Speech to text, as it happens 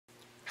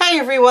Hi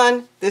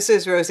everyone, this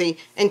is Rosie,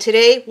 and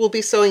today we'll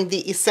be sewing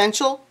the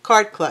Essential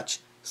Card Clutch.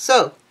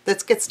 So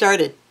let's get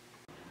started.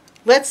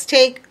 Let's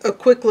take a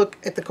quick look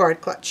at the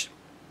card clutch.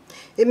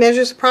 It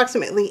measures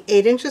approximately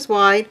 8 inches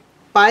wide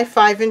by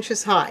 5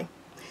 inches high,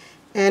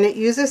 and it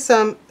uses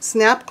some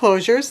snap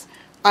closures.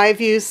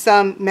 I've used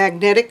some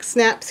magnetic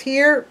snaps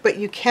here, but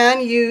you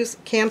can use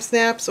cam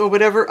snaps or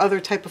whatever other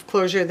type of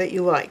closure that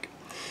you like.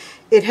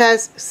 It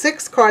has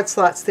 6 card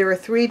slots. There are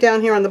 3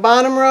 down here on the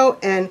bottom row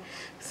and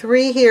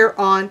 3 here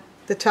on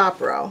the top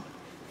row.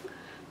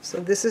 So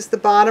this is the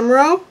bottom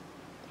row,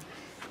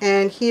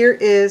 and here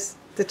is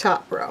the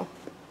top row.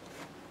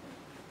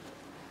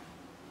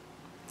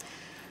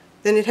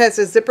 Then it has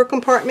a zipper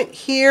compartment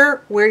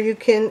here where you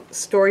can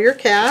store your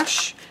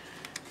cash.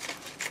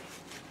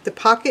 The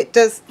pocket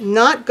does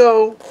not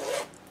go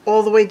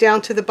all the way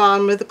down to the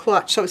bottom of the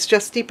clutch, so it's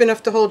just deep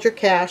enough to hold your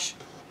cash.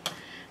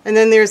 And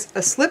then there's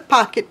a slip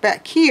pocket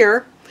back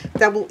here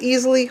that will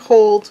easily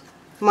hold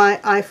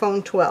my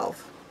iPhone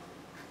 12.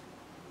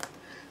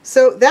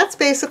 So that's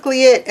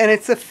basically it, and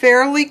it's a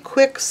fairly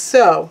quick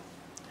sew.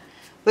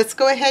 Let's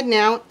go ahead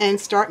now and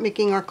start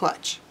making our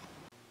clutch.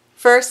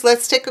 First,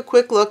 let's take a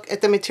quick look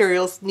at the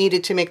materials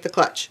needed to make the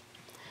clutch.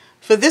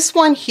 For this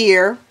one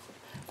here,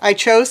 I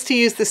chose to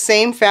use the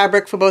same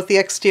fabric for both the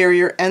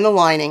exterior and the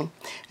lining,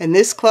 and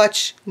this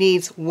clutch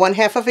needs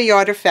 1/2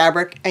 yard of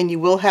fabric, and you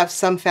will have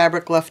some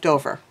fabric left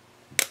over.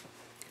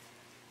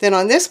 Then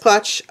on this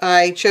clutch,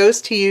 I chose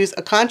to use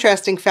a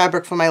contrasting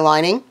fabric for my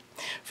lining.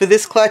 For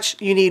this clutch,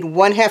 you need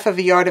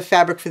 1/2 yard of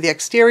fabric for the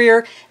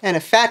exterior and a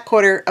fat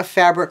quarter of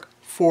fabric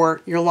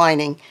for your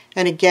lining,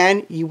 and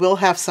again, you will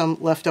have some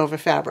leftover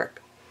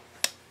fabric.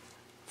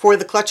 For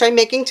the clutch I'm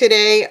making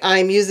today,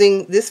 I'm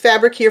using this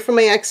fabric here for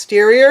my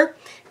exterior,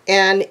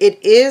 and it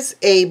is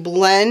a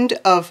blend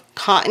of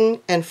cotton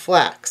and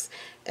flax,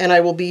 and I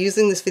will be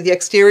using this for the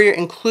exterior,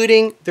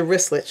 including the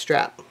wristlet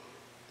strap.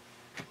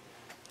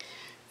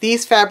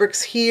 These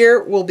fabrics here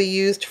will be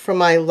used for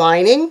my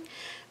lining,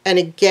 and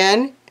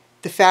again,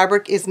 the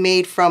fabric is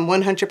made from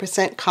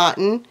 100%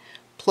 cotton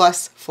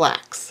plus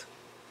flax.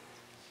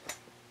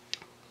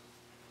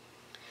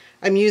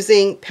 I'm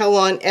using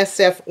Pellon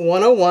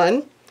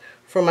SF101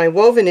 for my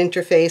woven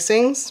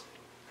interfacings.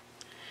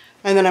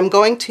 And then I'm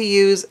going to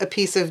use a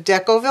piece of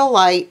Decovil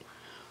Light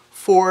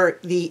for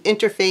the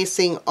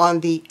interfacing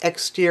on the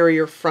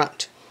exterior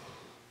front.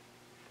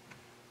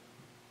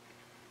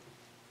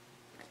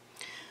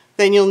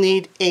 Then you'll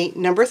need a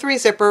number 3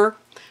 zipper.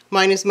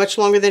 Mine is much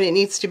longer than it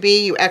needs to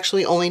be. You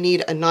actually only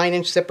need a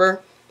 9-inch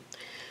zipper.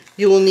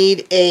 You will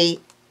need a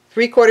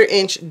 3/4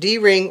 inch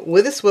D-ring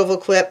with a swivel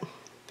clip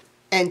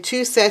and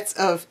 2 sets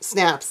of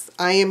snaps.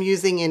 I am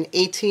using an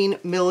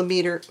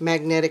 18mm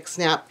magnetic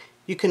snap.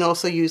 You can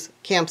also use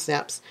cam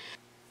snaps.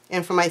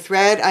 And for my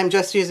thread, I'm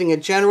just using a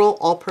general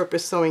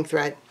all-purpose sewing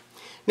thread.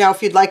 Now,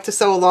 if you'd like to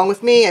sew along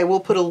with me, I will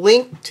put a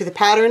link to the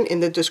pattern in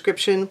the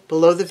description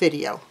below the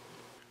video.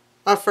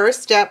 Our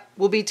first step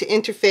will be to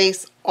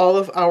interface all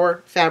of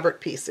our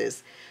fabric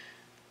pieces.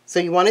 So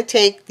you want to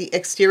take the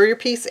exterior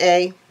piece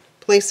A,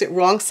 place it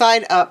wrong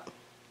side up,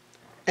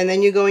 and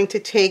then you're going to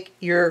take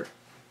your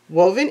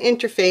woven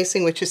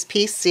interfacing, which is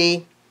piece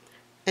C,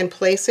 and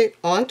place it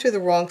onto the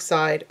wrong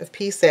side of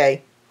piece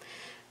A.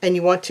 And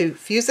you want to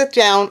fuse it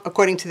down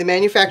according to the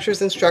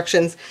manufacturer's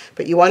instructions,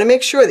 but you want to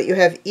make sure that you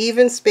have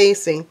even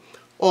spacing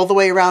all the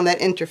way around that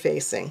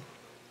interfacing.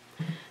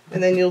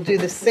 And then you'll do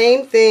the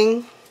same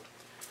thing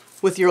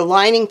with your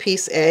lining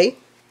piece A.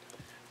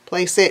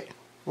 Place it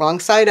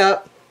wrong side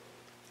up,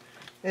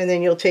 and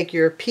then you'll take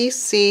your piece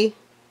C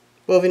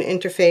woven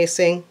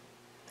interfacing,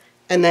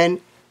 and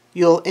then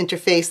you'll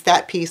interface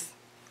that piece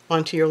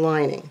onto your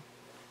lining.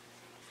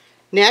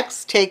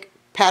 Next, take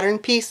pattern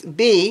piece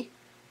B,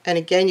 and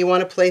again you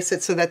want to place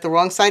it so that the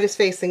wrong side is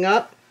facing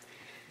up,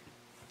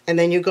 and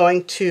then you're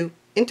going to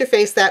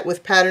interface that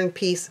with pattern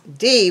piece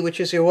D, which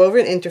is your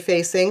woven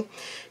interfacing.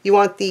 You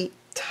want the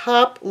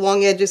top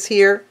long edges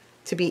here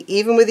to be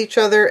even with each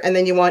other, and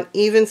then you want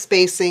even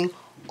spacing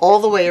all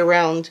the way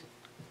around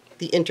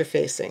the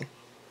interfacing.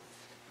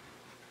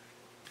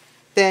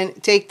 Then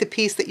take the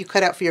piece that you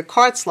cut out for your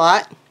card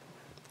slot,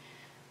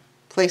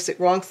 place it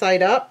wrong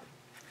side up,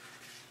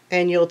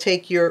 and you'll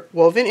take your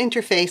woven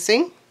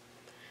interfacing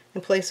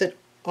and place it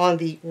on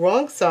the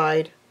wrong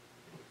side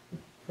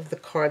of the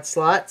card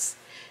slots.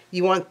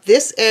 You want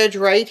this edge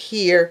right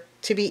here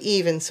to be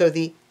even, so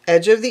the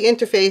edge of the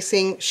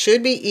interfacing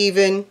should be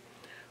even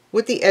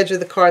with the edge of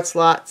the card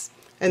slots,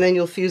 and then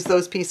you'll fuse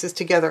those pieces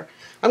together.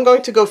 I'm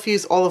going to go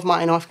fuse all of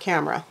mine off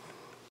camera.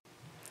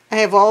 I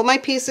have all of my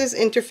pieces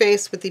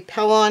interfaced with the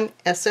Pellon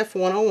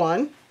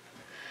SF101,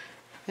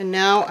 and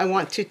now I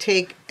want to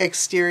take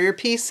exterior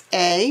piece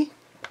A,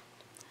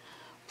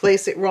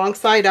 place it wrong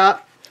side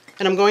up,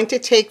 and I'm going to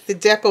take the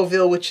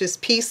Decovil, which is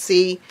piece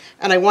C,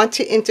 and I want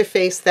to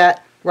interface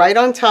that right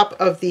on top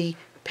of the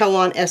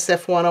Pellon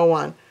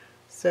SF101.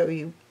 So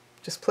you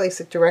just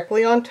place it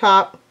directly on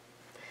top,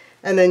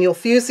 and then you'll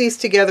fuse these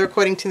together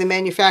according to the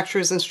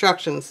manufacturer's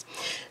instructions.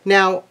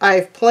 Now,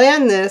 I've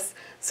planned this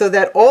so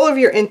that all of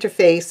your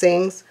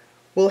interfacings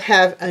will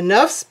have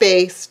enough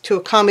space to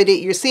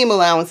accommodate your seam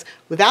allowance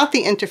without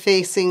the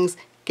interfacings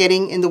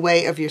getting in the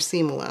way of your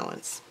seam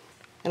allowance.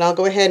 And I'll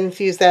go ahead and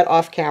fuse that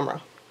off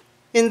camera.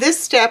 In this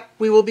step,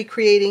 we will be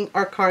creating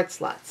our card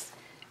slots.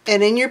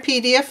 And in your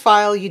PDF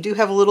file, you do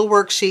have a little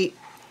worksheet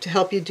to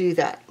help you do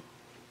that.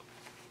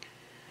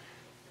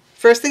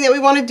 First thing that we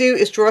want to do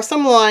is draw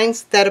some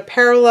lines that are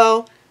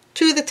parallel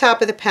to the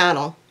top of the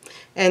panel.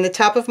 And the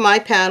top of my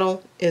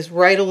panel is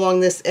right along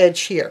this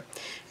edge here.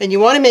 And you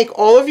want to make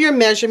all of your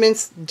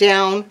measurements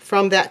down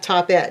from that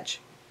top edge.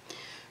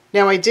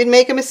 Now, I did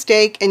make a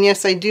mistake, and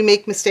yes, I do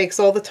make mistakes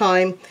all the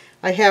time.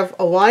 I have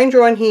a line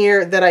drawn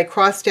here that I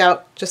crossed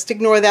out. Just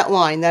ignore that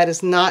line. That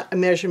is not a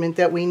measurement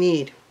that we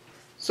need.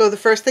 So the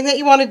first thing that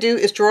you want to do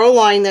is draw a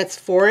line that's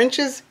 4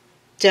 inches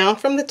down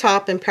from the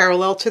top and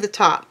parallel to the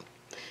top.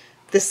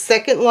 The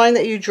second line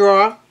that you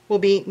draw will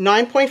be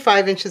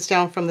 9.5 inches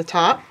down from the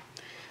top.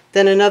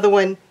 Then another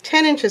one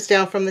 10 inches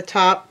down from the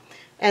top.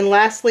 And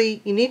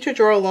lastly, you need to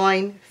draw a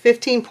line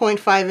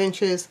 15.5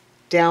 inches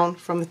down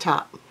from the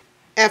top.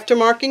 After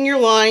marking your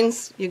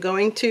lines, you're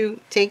going to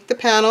take the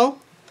panel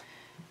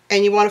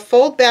and you want to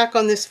fold back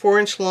on this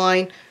 4-inch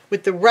line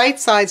with the right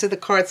sides of the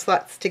card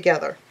slots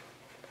together.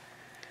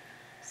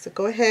 So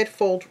go ahead,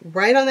 fold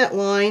right on that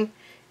line.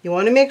 You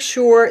want to make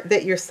sure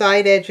that your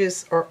side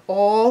edges are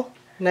all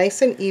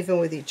nice and even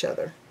with each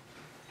other.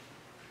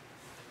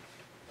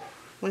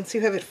 Once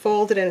you have it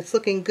folded and it's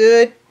looking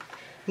good,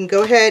 you can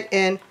go ahead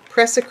and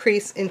press a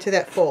crease into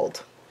that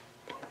fold.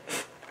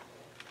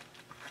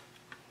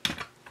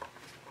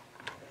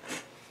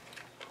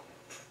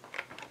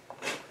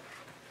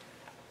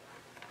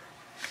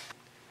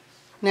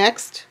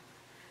 Next,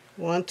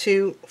 you want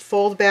to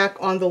fold back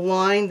on the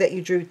line that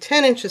you drew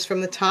 10 inches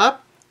from the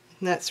top,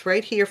 and that's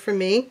right here for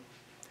me.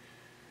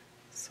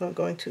 So I'm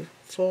going to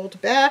fold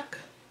back.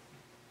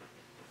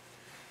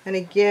 And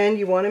again,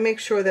 you want to make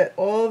sure that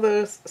all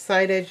those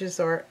side edges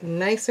are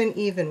nice and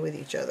even with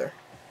each other.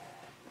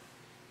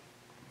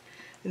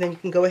 And then you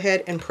can go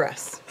ahead and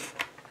press.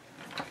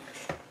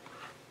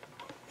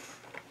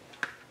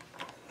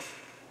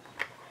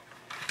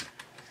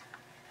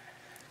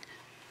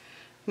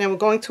 Now we're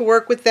going to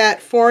work with that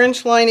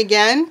 4-inch line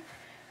again.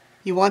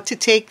 You want to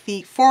take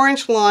the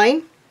 4-inch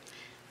line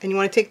and you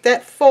want to take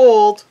that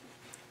fold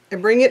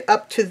and bring it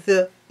up to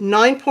the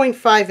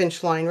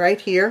 9.5-inch line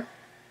right here.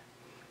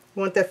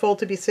 You want that fold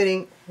to be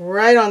sitting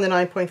right on the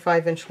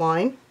 9.5-inch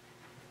line,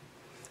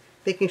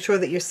 making sure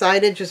that your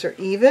side edges are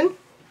even.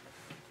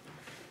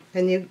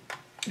 And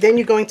then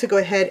you're going to go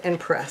ahead and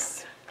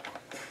press.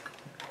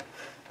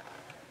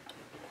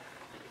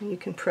 And you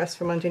can press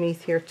from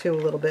underneath here too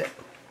a little bit.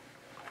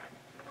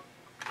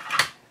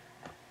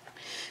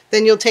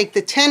 Then you'll take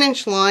the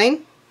 10-inch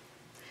line,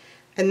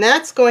 and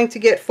that's going to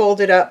get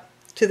folded up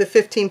to the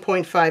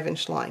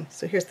 15.5-inch line.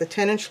 So here's the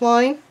 10-inch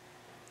line.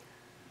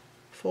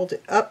 Fold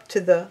it up to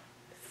the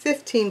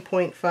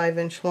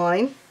 15.5-inch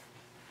line.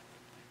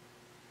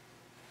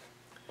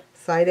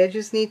 Side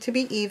edges need to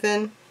be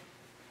even.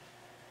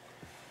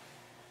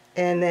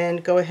 And then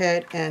go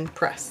ahead and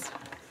press.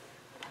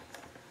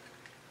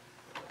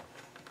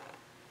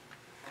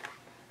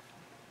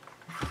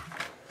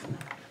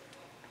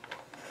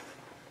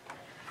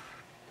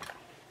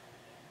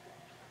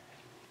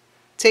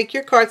 Take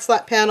your card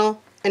slot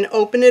panel and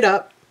open it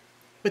up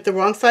with the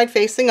wrong side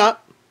facing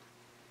up.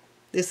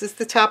 This is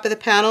the top of the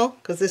panel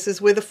because this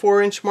is where the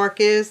 4-inch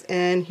mark is,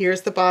 and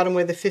here's the bottom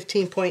where the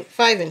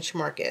 15.5-inch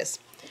mark is.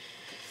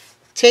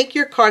 Take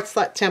your card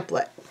slot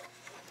template.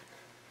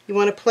 You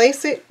want to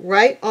place it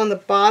right on the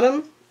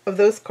bottom of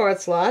those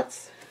card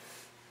slots.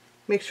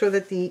 Make sure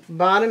that the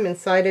bottom and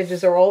side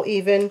edges are all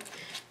even,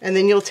 and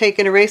then you'll take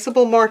an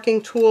erasable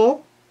marking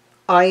tool.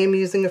 I am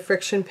using a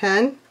friction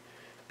pen.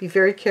 Be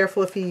very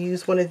careful if you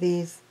use one of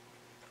these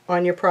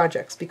on your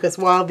projects, because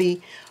while the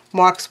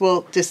marks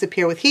will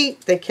disappear with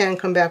heat, they can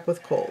come back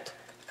with cold.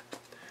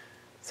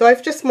 So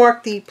I've just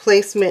marked the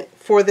placement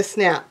for the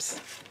snaps.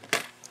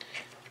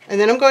 And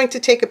then I'm going to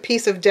take a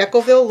piece of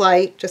Decoville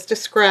light, just a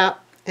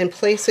scrap, and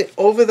place it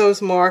over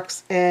those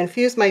marks and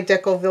fuse my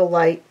Decoville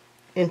light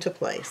into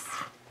place.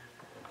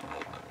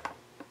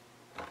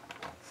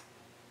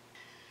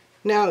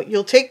 Now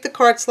you'll take the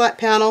card slot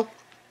panel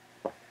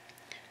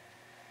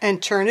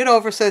and turn it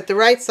over so that the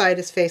right side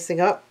is facing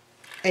up,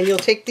 and you'll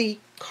take the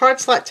card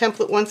slot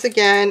template once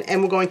again,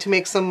 and we're going to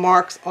make some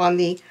marks on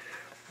the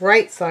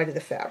right side of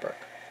the fabric.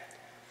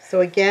 So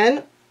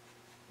again,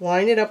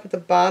 line it up at the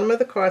bottom of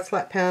the card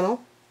slot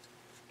panel.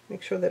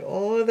 Make sure that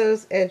all of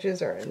those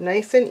edges are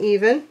nice and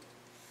even.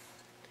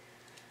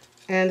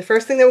 And the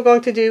first thing that we're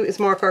going to do is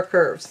mark our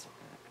curves.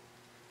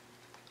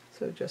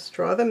 So just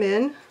draw them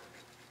in.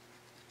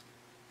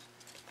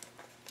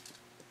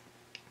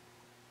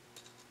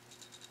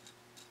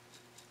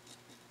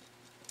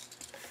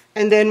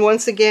 And then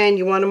once again,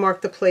 you want to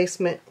mark the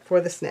placement for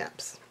the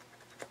snaps.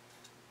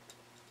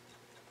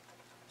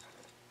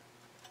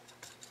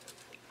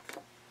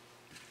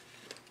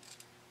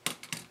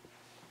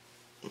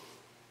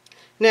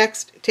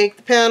 Next, take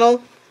the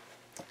panel,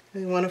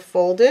 and you want to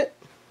fold it.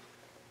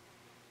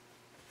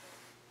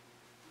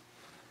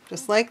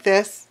 just like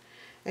this.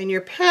 And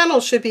your panel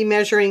should be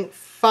measuring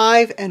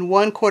 5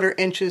 1/4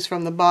 inches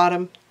from the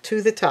bottom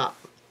to the top.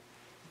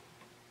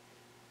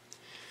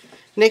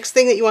 Next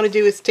thing that you want to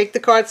do is take the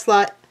card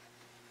slot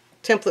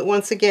template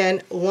once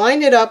again,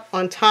 line it up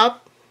on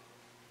top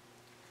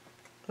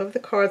of the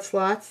card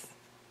slots.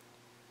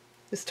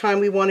 This time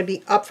we want to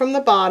be up from the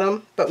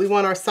bottom, but we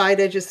want our side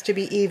edges to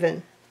be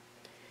even.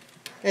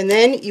 And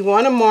then you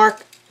want to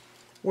mark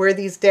where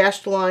these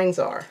dashed lines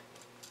are.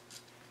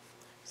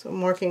 So I'm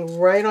marking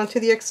right onto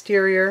the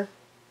exterior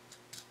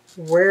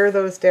where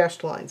those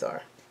dashed lines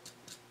are.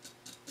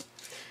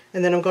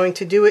 And then I'm going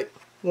to do it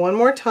one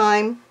more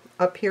time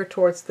up here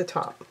towards the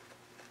top.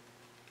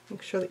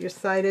 Make sure that your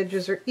side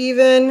edges are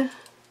even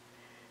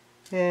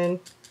and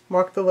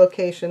mark the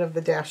location of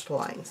the dashed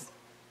lines.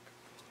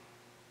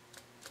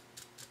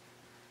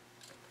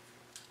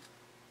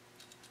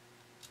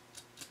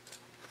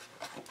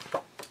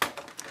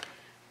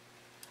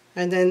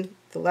 And then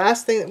the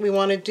last thing that we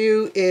want to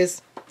do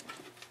is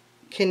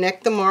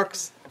connect the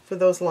marks for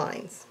those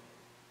lines.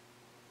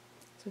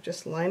 So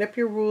just line up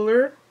your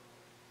ruler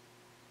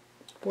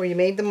where you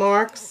made the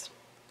marks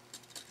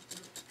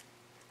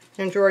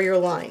and draw your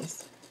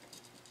lines.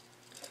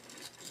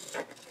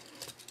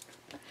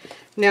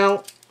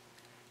 Now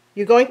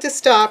you're going to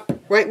stop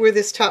right where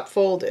this top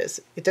fold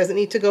is. It doesn't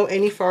need to go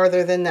any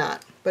farther than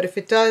that, but if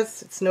it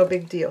does, it's no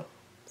big deal,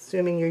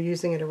 assuming you're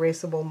using an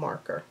erasable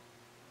marker.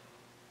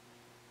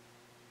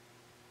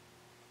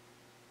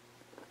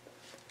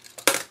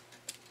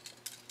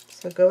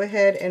 So go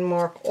ahead and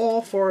mark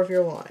all 4 of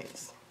your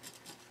lines.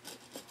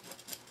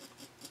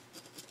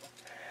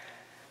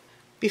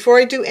 Before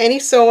I do any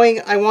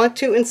sewing, I want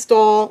to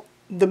install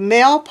the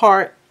male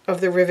part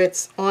of the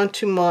rivets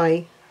onto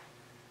my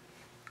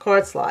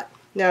card slot.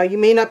 Now you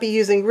may not be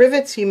using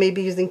rivets, you may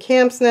be using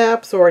cam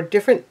snaps or a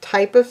different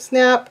type of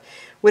snap.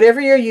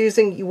 Whatever you're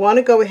using, you want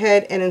to go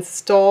ahead and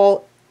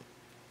install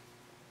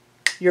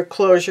your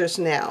closures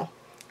now.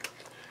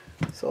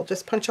 So I'll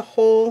just punch a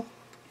hole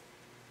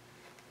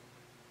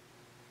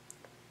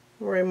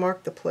where I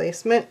mark the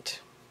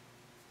placement.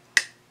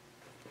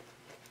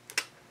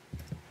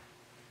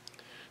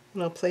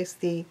 And I'll place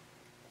the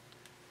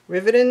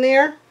rivet in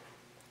there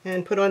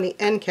and put on the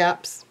end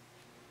caps.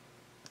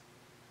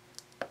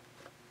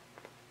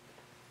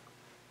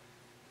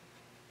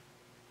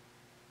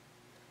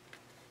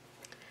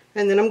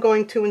 And then I'm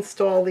going to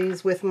install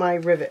these with my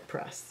rivet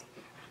press.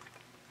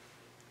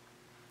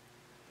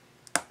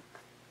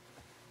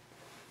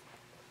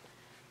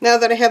 Now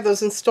that I have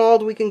those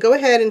installed, we can go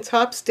ahead and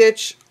top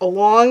stitch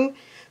along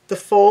the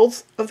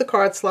folds of the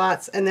card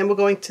slots, and then we're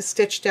going to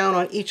stitch down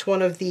on each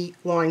one of the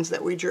lines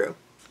that we drew.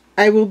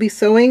 I will be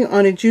sewing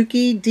on a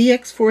Juki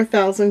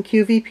DX4000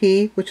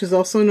 QVP, which is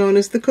also known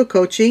as the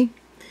Kokochi.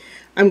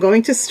 I'm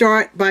going to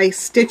start by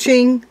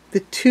stitching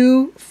the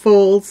 2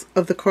 folds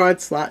of the card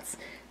slots,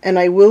 and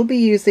I will be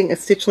using a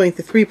stitch length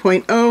of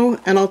 3.0,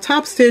 and I'll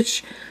top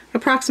stitch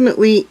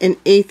approximately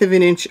 1/8 of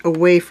an inch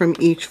away from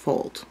each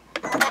fold.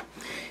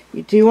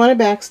 You do want to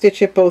back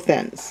stitch at both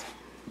ends.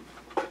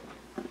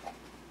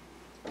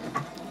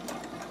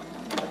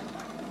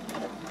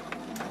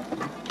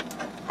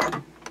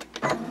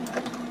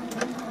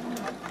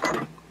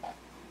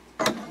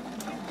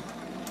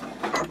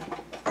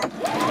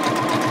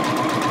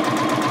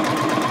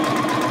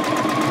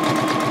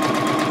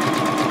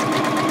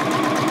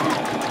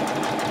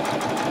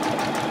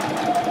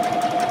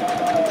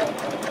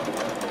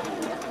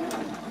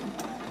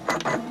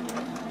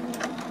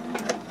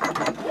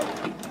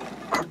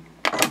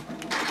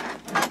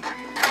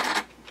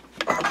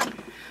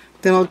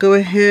 Then I'll go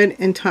ahead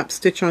and top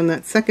stitch on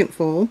that second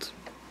fold.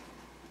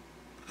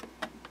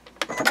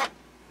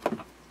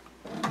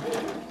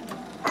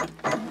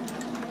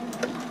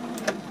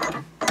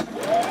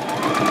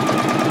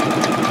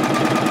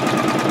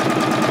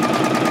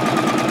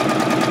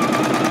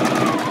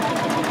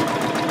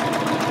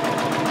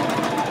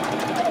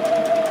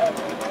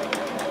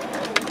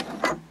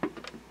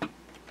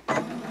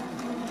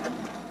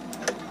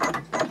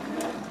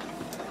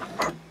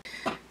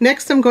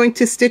 Next I'm going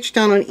to stitch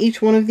down on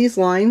each one of these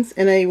lines,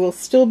 and I will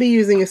still be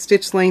using a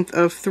stitch length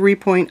of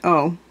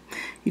 3.0.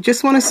 You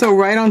just want to sew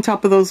right on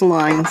top of those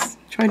lines.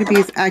 Try to be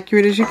as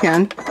accurate as you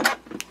can.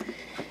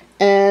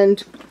 And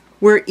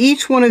where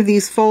each one of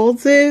these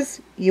folds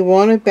is, you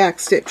want to back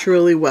stitch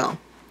really well.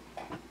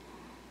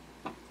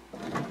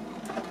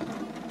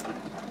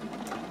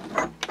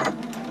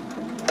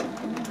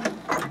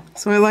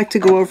 So I like to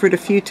go over it a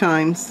few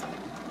times.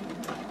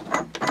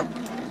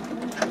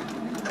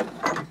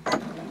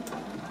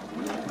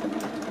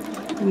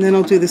 And then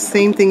I'll do the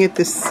same thing at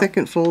this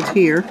second fold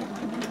here.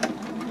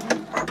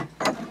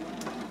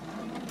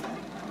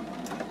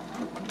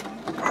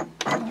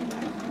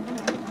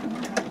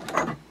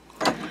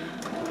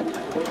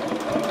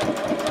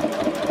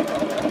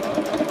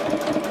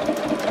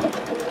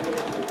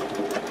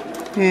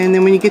 And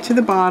then when you get to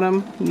the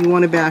bottom, you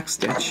want to back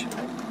stitch.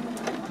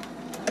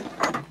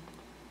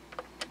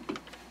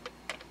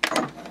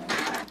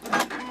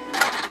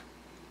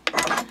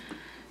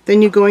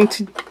 Then you're going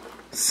to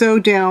sew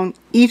down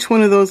each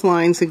one of those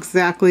lines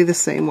exactly the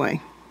same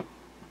way.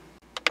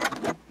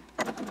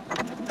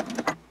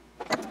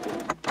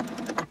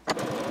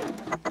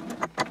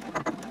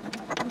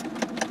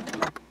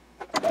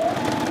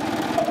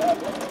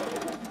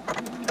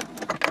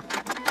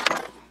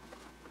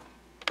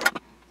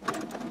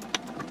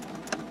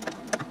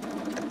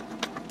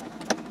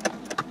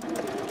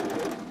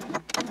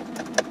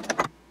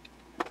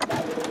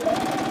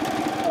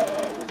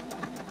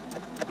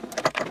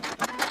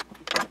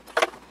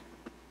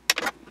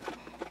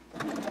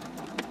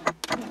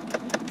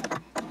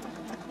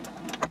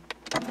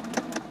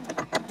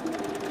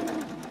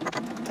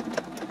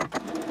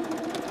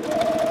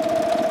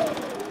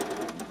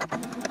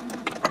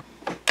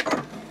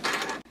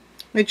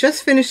 I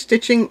just finished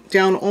stitching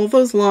down all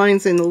those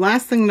lines, and the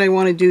last thing that I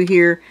want to do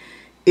here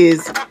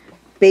is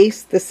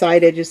baste the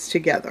side edges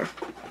together.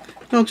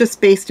 I'll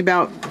just baste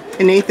about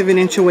 1/8 of an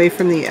inch away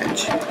from the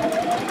edge.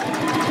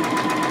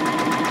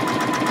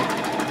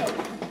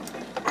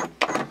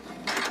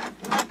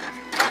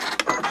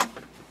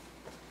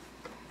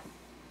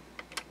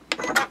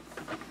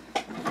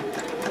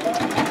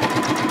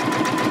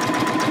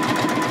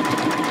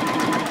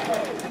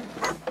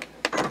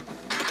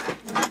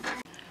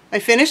 I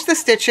finished the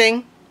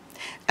stitching,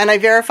 and I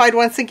verified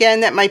once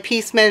again that my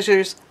piece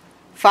measures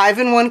 5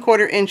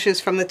 1/4 inches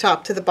from the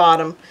top to the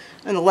bottom.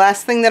 And the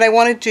last thing that I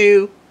want to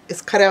do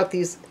is cut out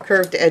these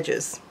curved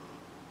edges.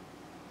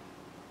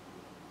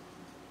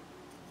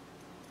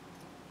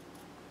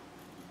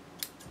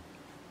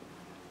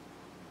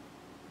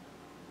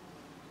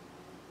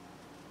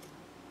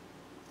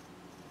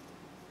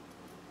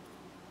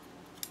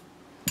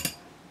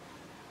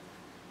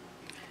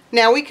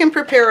 Now we can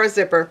prepare our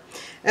zipper.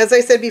 As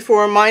I said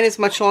before, mine is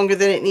much longer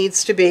than it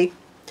needs to be.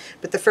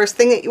 But the first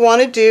thing that you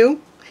want to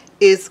do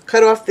is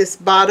cut off this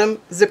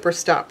bottom zipper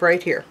stop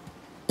right here.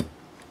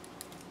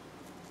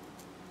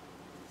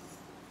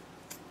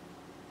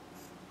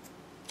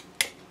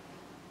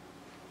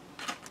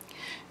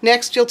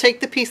 Next, you'll take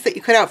the piece that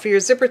you cut out for your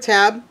zipper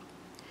tab.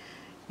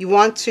 You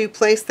want to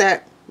place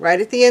that right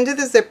at the end of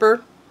the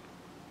zipper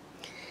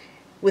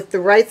with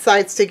the right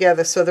sides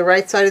together. So the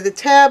right side of the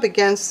tab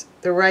against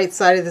the right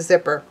side of the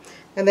zipper.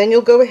 And then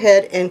you'll go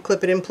ahead and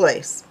clip it in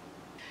place.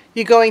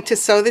 You're going to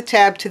sew the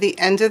tab to the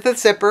end of the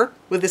zipper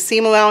with a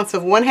seam allowance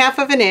of 1/2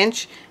 of an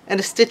inch and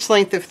a stitch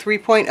length of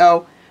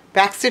 3.0.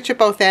 Back stitch at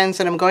both ends,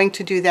 and I'm going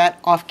to do that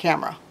off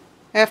camera.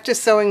 After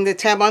sewing the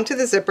tab onto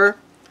the zipper,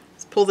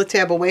 let's pull the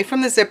tab away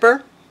from the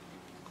zipper,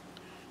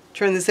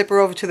 turn the zipper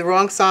over to the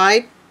wrong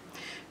side,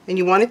 and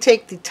you want to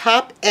take the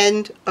top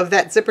end of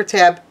that zipper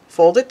tab,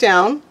 fold it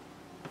down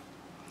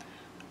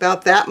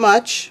about that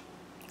much.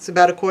 It's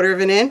about 1/4 of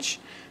an inch.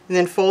 And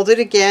then fold it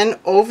again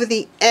over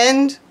the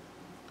end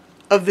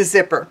of the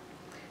zipper.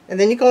 And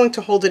then you're going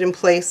to hold it in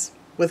place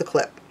with a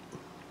clip.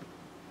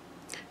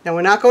 Now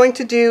we're not going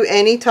to do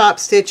any top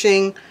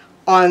stitching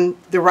on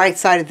the right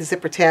side of the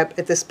zipper tab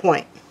at this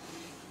point.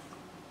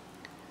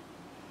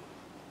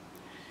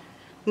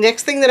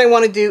 Next thing that I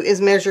want to do is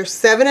measure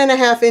 7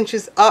 1/2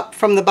 inches up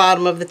from the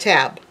bottom of the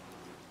tab.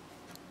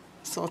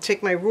 So I'll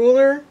take my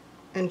ruler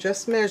and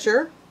just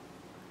measure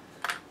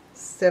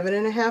 7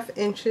 1/2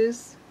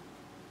 inches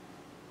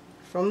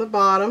from the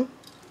bottom.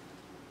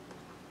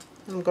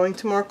 I'm going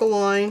to mark a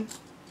line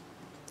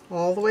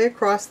all the way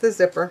across the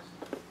zipper,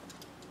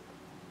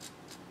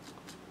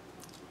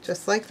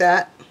 just like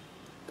that.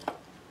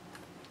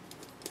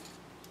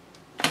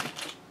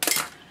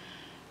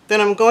 Then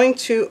I'm going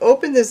to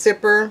open the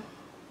zipper,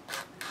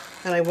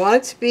 and I want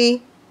it to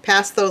be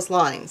past those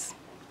lines.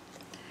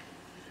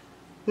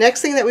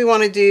 Next thing that we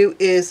want to do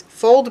is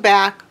fold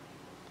back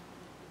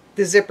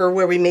the zipper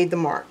where we made the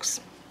marks.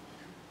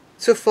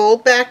 To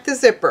fold back the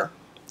zipper,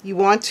 you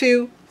want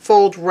to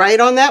fold right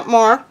on that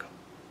mark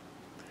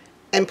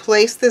and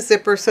place the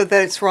zipper so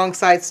that it's wrong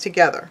sides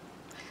together.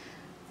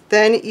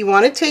 Then you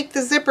want to take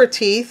the zipper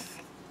teeth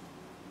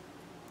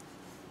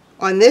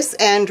on this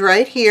end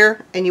right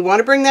here, and you want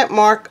to bring that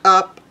mark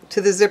up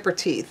to the zipper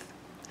teeth.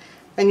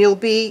 And you'll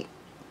be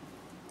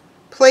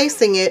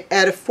placing it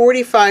at a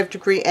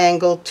 45-degree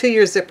angle to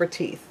your zipper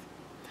teeth.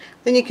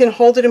 Then you can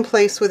hold it in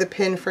place with a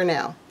pin for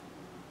now.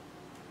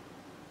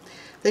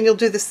 Then you'll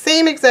do the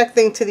same exact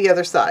thing to the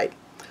other side.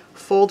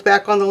 Fold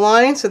back on the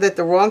line so that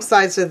the wrong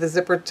sides of the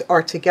zipper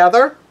are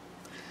together.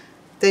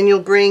 Then you'll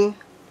bring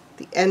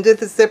the end of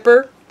the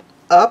zipper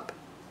up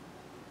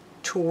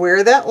to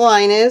where that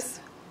line is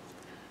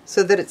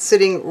so that it's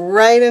sitting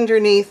right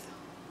underneath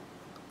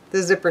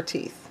the zipper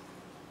teeth.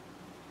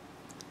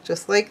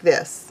 Just like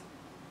this.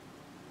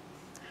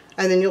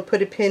 And then you'll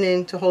put a pin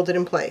in to hold it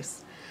in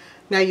place.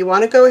 Now you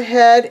want to go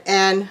ahead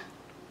and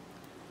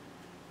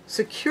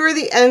secure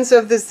the ends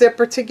of the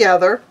zipper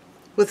together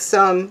with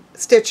some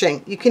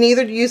stitching. You can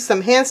either use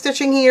some hand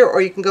stitching here, or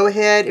you can go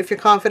ahead, if you're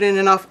confident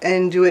enough,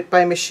 and do it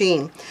by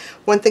machine.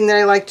 One thing that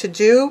I like to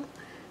do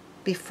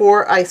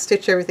before I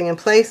stitch everything in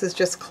place is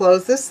just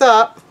close this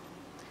up,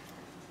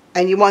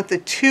 and you want the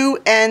two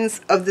ends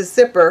of the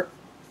zipper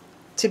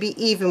to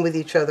be even with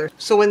each other.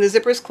 So when the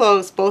zipper is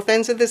closed, both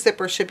ends of the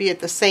zipper should be at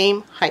the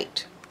same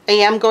height. I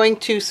am going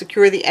to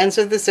secure the ends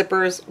of the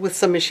zippers with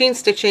some machine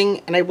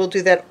stitching, and I will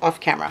do that off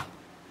camera.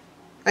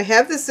 I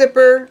have the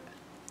zipper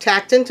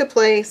tacked into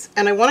place,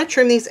 and I want to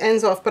trim these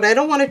ends off, but I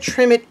don't want to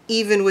trim it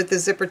even with the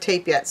zipper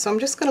tape yet. So I'm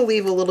just going to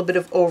leave a little bit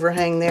of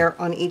overhang there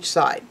on each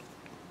side.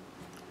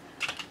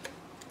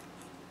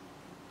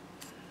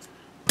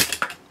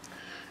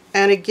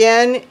 And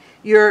again,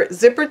 your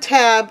zipper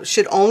tab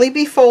should only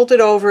be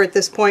folded over at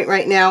this point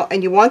right now,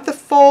 and you want the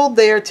fold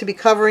there to be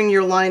covering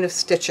your line of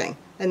stitching.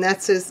 And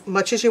that's as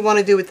much as you want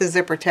to do with the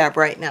zipper tab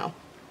right now.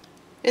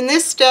 In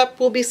this step,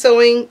 we'll be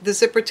sewing the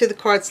zipper to the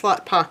card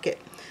slot pocket.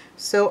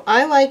 So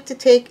I like to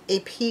take a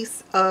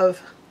piece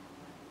of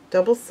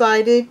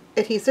double-sided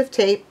adhesive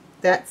tape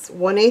that's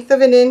 1/8 of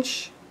an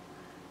inch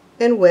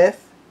in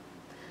width,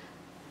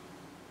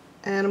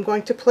 and I'm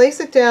going to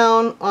place it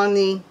down on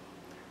the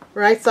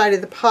right side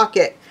of the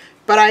pocket,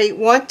 but I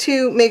want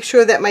to make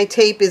sure that my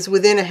tape is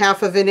within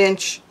 1/2 of an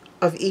inch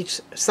of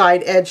each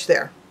side edge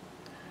there.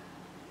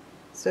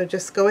 So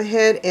just go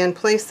ahead and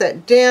place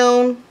that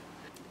down,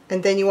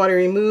 and then you want to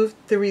remove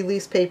the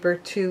release paper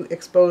to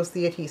expose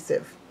the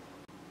adhesive.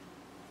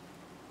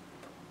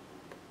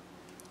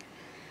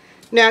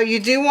 Now you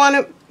do want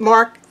to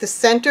mark the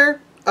center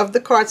of the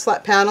card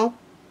slot panel,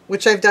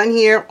 which I've done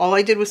here. All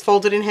I did was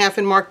fold it in half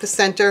and mark the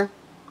center.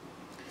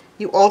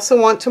 You also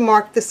want to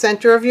mark the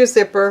center of your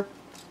zipper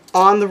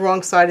on the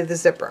wrong side of the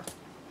zipper.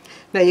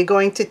 Now you're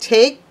going to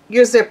take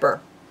your zipper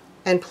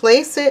and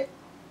place it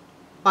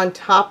on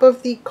top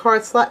of the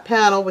card slot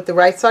panel with the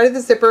right side of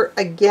the zipper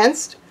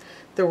against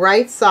the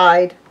right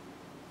side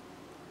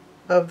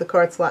of the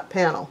card slot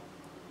panel.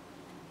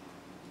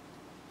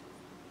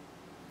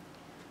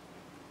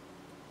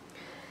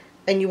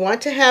 And you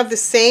want to have the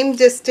same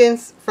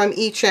distance from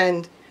each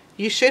end.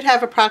 You should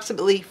have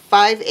approximately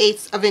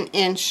 5/8 of an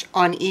inch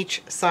on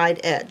each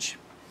side edge.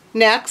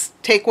 Next,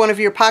 take one of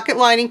your pocket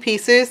lining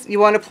pieces. You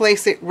want to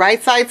place it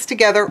right sides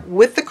together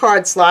with the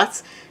card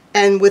slots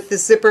and with the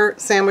zipper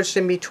sandwiched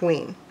in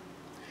between.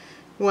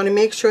 You want to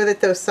make sure that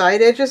those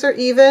side edges are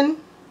even,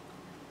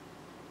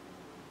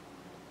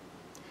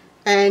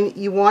 and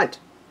you want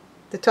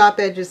the top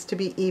edges to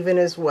be even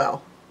as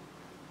well.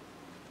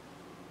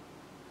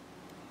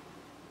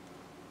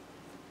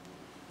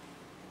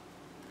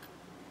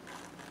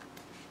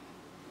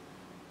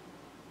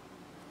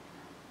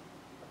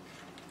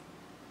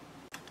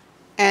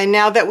 And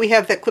now that we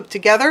have that clipped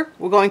together,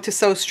 we're going to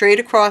sew straight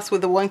across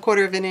with a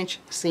 1/4 of an inch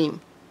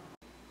seam.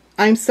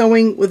 I'm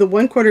sewing with a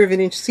 1/4 of an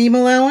inch seam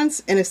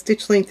allowance and a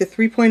stitch length of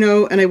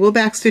 3.0, and I will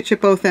back stitch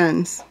at both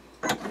ends.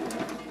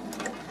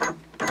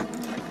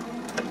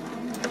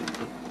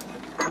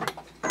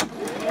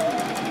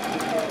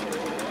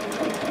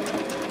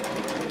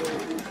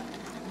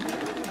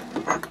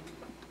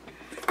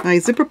 My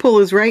zipper pull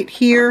is right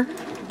here,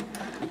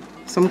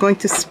 so I'm going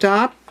to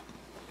stop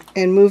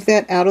and move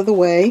that out of the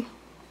way.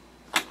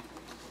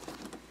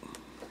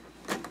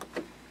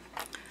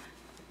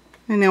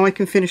 And now I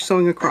can finish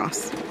sewing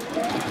across.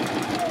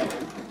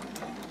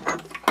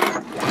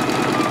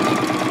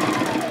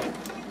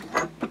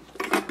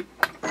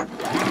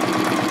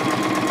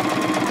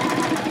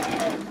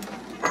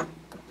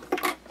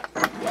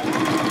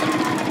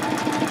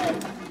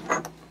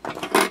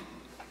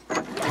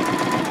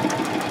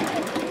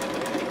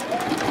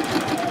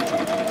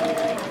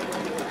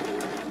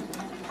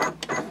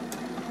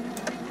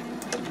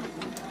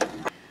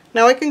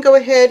 Now I can go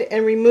ahead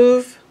and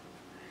remove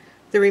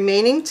the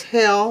remaining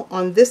tail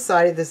on this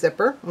side of the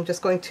zipper. I'm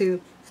just going to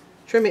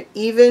trim it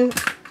even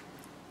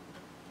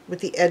with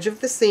the edge of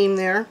the seam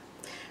there.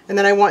 And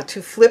then I want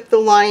to flip the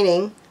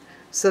lining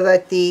so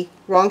that the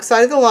wrong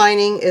side of the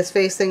lining is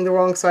facing the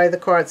wrong side of the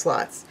card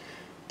slots.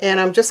 And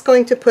I'm just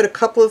going to put a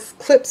couple of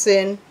clips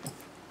in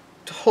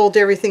to hold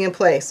everything in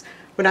place.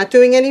 We're not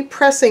doing any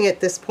pressing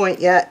at this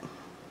point yet.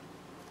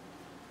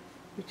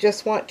 We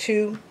just want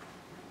to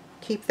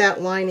keep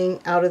that lining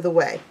out of the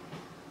way.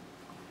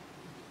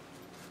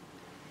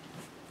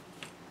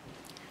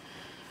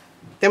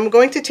 Then we're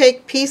going to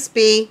take piece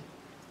B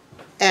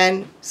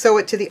and sew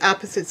it to the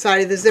opposite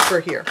side of the zipper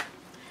here.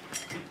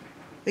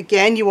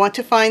 Again, you want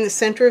to find the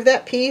center of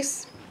that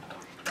piece,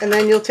 and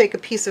then you'll take a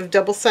piece of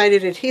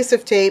double-sided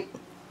adhesive tape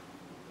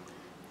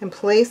and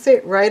place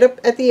it right up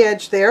at the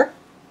edge there,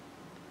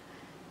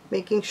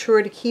 making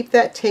sure to keep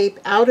that tape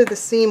out of the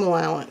seam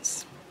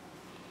allowance.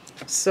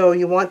 So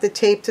you want the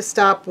tape to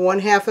stop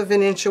 1/2 of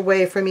an inch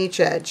away from each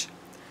edge.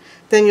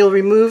 Then you'll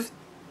remove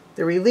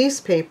the release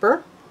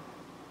paper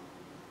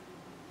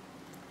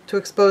to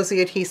expose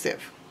the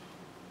adhesive.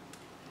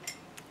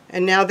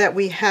 And now that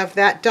we have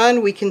that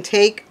done, we can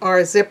take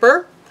our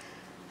zipper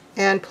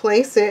and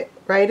place it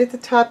right at the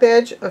top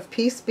edge of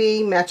piece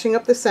B, matching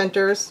up the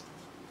centers.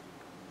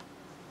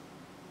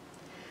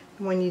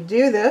 And when you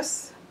do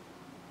this,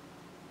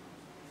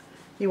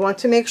 you want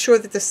to make sure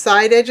that the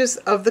side edges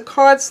of the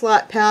card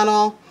slot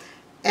panel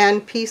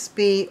and piece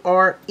B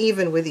are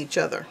even with each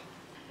other.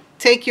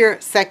 Take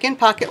your second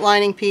pocket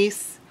lining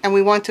piece, and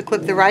we want to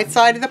clip the right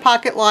side of the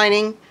pocket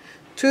lining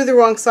to the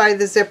wrong side of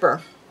the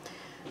zipper.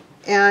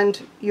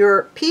 And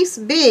your piece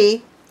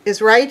B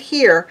is right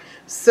here,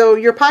 so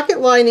your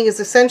pocket lining is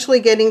essentially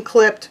getting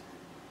clipped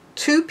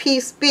to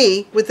piece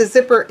B with the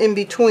zipper in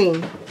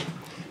between.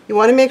 You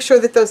want to make sure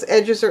that those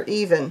edges are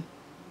even.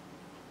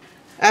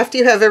 After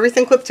you have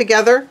everything clipped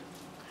together,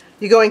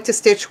 you're going to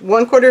stitch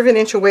 1/4 of an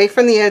inch away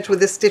from the edge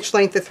with a stitch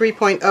length of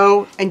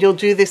 3.0, and you'll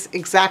do this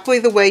exactly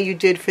the way you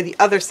did for the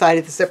other side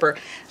of the zipper.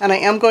 And I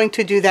am going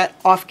to do that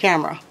off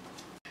camera.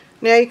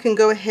 Now you can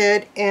go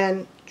ahead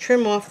and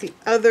trim off the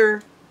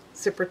other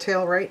zipper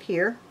tail right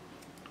here.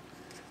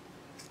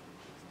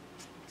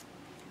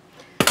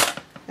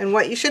 And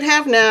what you should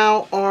have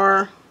now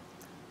are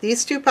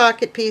these two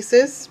pocket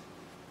pieces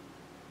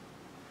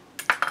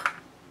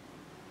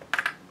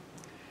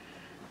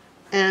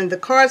and the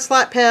card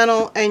slot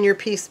panel and your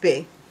piece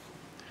B.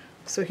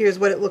 So here's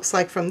what it looks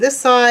like from this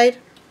side,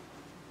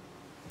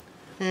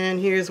 and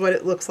here's what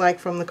it looks like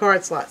from the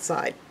card slot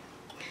side.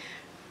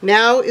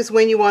 Now is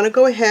when you want to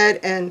go ahead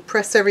and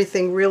press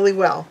everything really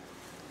well.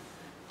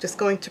 Just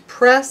going to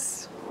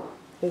press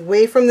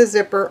away from the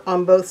zipper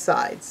on both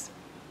sides.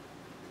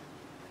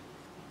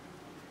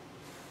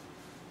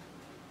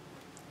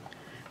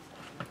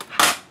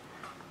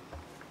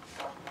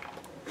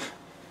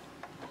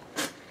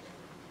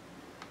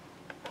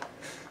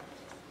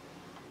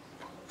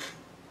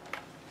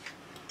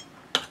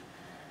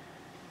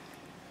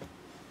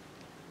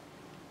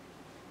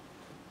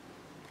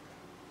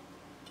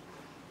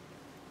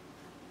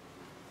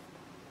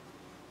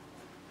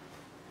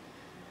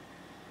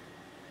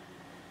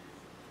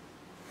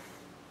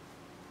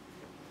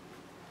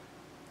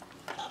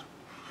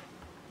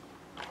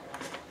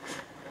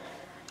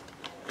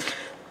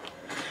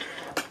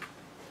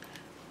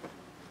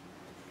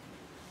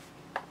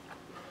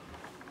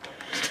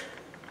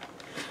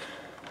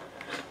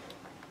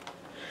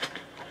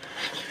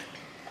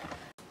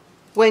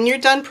 When you're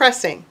done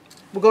pressing,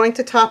 we're going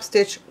to top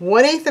stitch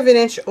 1/8 of an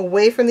inch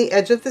away from the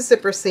edge of the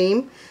zipper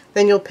seam.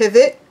 Then you'll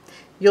pivot.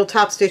 You'll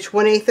top stitch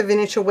 1/8 of an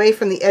inch away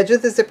from the edge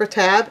of the zipper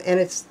tab, and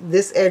it's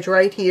this edge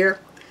right here.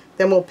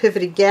 Then we'll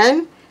pivot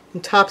again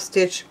and top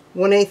stitch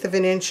 1/8 of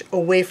an inch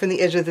away from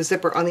the edge of the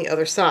zipper on the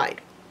other side.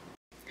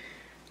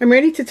 I'm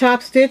ready to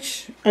top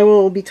stitch. I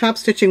will be top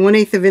stitching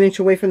 1/8 of an inch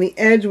away from the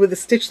edge with a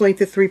stitch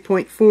length of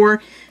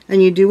 3.4,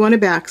 and you do want to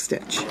back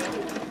stitch.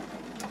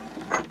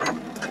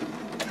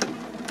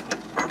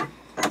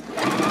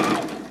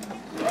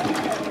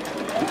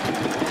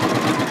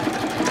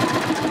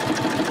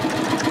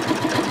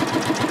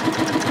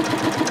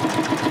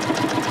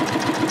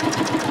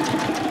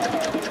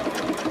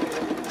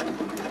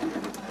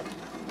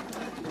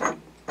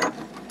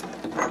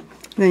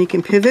 Then you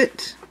can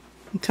pivot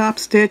and top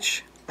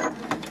stitch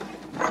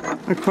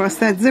across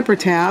that zipper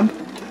tab.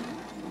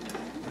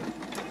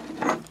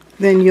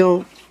 Then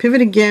you'll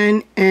pivot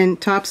again and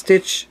top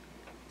stitch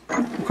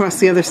across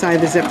the other side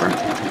of the zipper.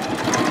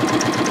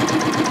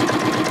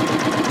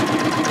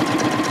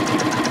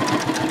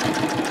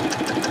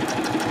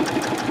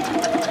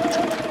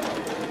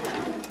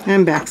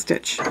 And back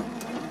stitch.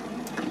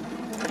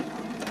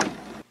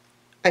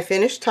 I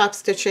finished top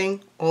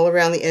stitching all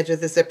around the edge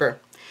of the zipper.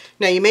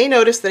 Now you may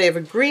notice that I have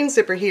a green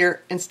zipper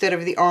here instead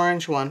of the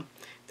orange one.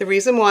 The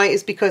reason why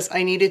is because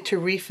I needed to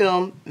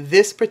refilm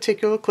this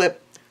particular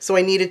clip, so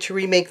I needed to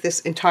remake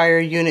this entire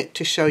unit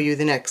to show you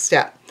the next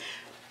step.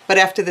 But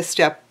after this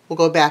step, we'll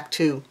go back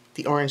to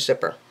the orange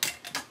zipper.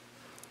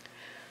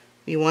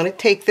 You want to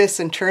take this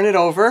and turn it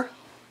over,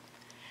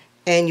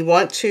 and you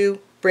want to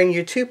bring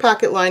your two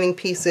pocket lining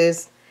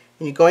pieces,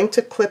 and you're going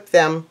to clip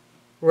them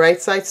right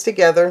sides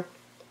together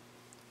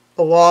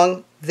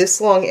along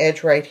this long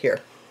edge right here.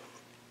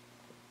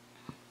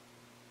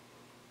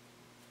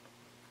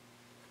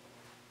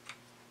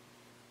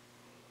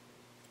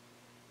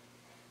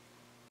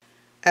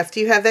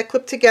 After you have that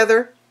clipped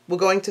together, we're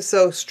going to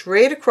sew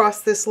straight across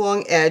this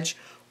long edge,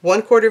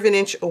 1/4 of an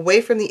inch away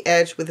from the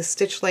edge with a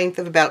stitch length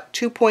of about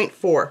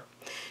 2.4.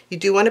 You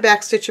do want to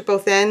back stitch at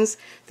both ends.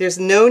 There's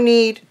no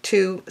need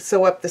to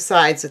sew up the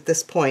sides at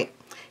this point.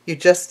 You're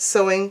just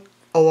sewing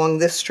along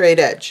this straight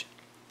edge.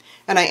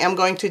 And I am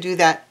going to do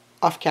that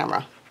off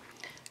camera.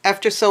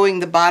 After sewing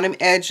the bottom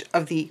edge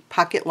of the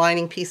pocket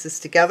lining pieces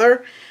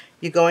together,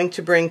 you're going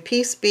to bring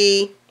piece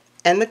B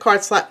and the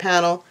card slot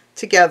panel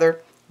together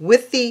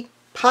with the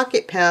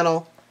pocket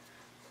panel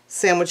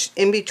sandwiched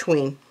in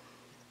between.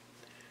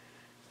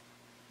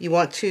 You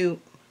want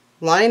to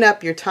line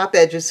up your top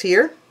edges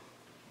here,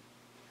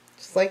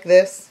 just like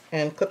this,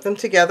 and clip them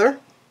together.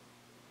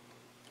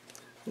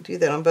 We'll do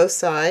that on both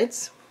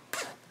sides.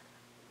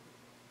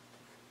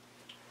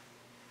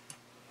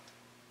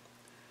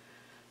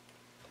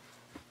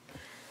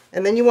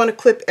 And then you want to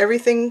clip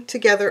everything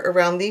together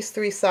around these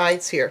three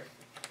sides here.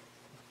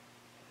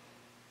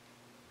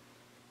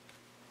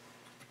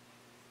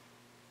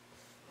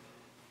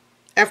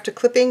 After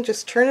clipping,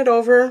 just turn it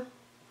over.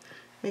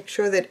 Make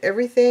sure that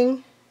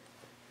everything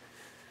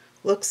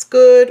looks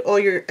good. All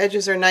your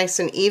edges are nice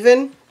and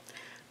even.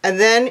 And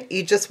then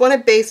you just want to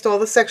baste all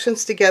the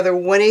sections together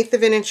 1/8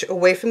 of an inch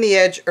away from the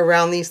edge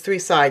around these three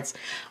sides.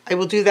 I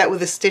will do that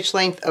with a stitch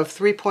length of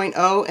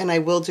 3.0 and I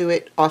will do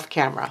it off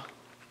camera.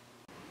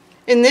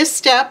 In this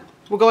step,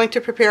 we're going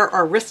to prepare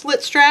our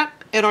wristlet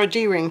strap and our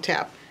D-ring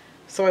tab.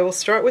 So I will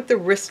start with the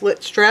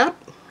wristlet strap.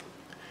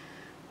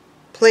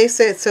 Place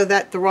it so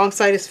that the wrong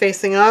side is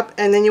facing up,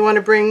 and then you want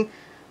to bring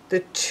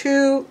the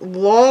two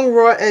long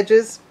raw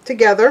edges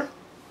together.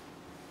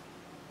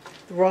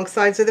 The wrong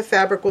sides of the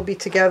fabric will be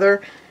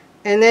together,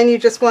 and then you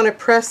just want to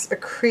press a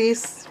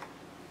crease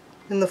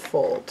in the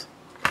fold.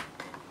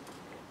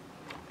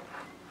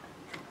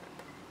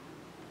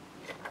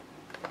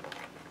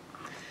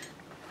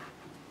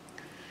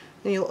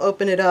 And you'll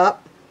open it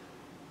up,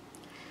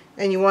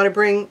 and you want to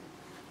bring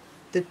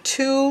the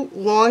two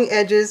long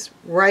edges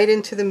right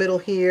into the middle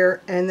here,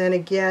 and then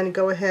again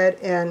go ahead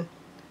and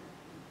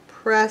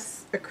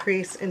press a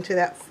crease into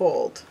that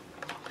fold.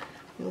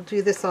 You'll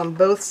do this on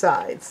both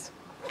sides.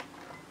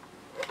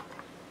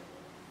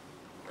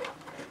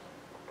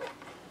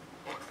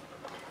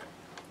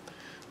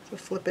 So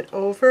flip it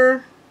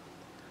over,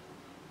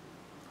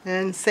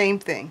 and same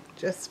thing,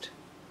 just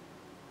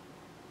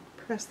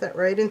press that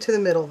right into the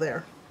middle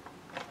there.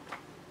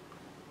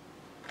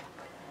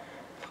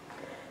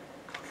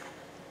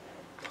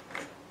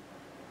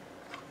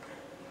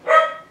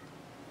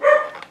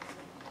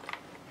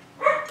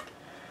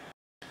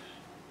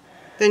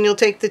 Then you'll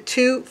take the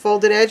two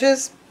folded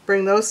edges,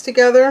 bring those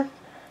together,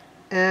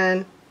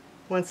 and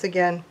once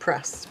again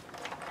press.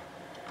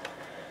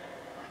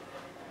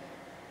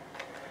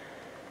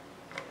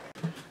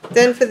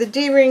 Then for the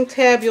D-ring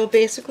tab, you'll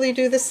basically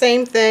do the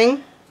same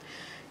thing.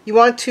 You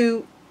want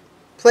to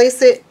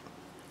place it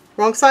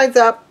wrong sides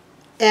up,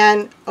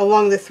 and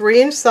along the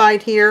 3-inch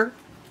side here,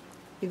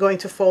 you're going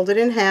to fold it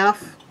in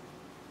half,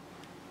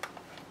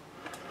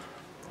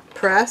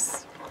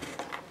 press,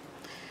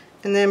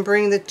 and then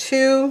bring the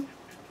two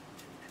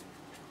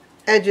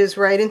edges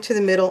right into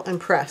the middle and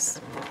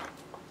press.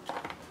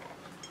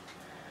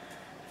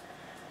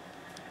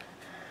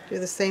 Do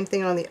the same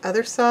thing on the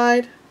other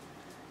side.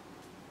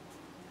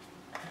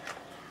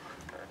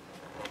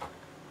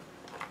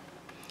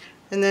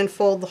 And then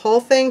fold the whole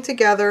thing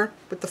together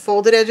with the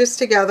folded edges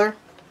together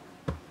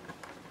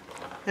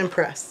and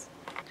press.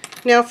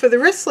 Now for the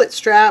wristlet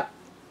strap,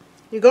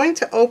 you're going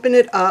to open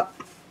it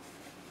up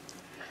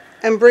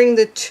and bring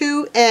the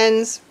two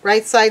ends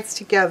right sides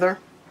together,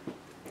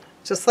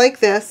 just like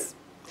this.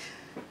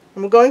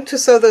 And we're going to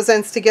sew those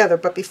ends together,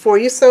 but before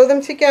you sew them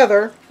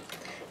together,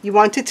 you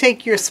want to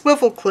take your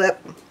swivel clip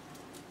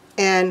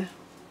and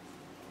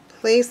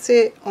place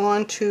it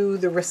onto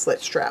the wristlet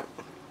strap.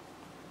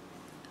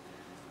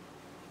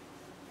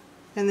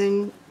 And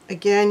then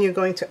again, you're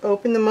going to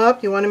open them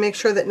up. You want to make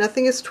sure that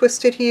nothing is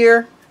twisted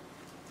here.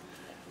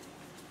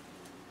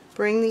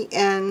 Bring the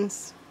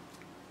ends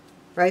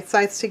right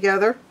sides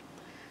together,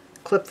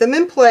 clip them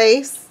in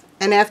place,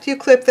 and after you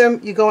clip them,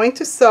 you're going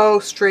to sew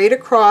straight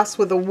across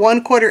with a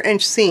 1/4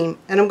 inch seam,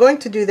 and I'm going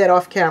to do that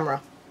off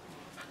camera.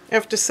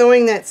 After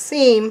sewing that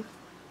seam,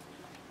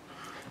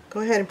 go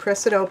ahead and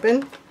press it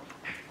open,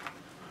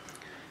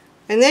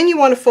 and then you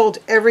want to fold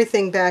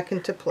everything back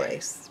into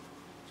place.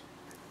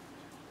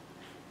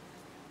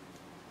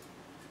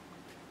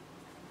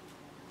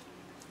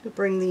 You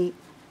bring the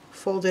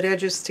folded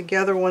edges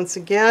together once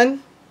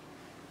again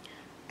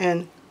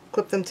and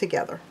clip them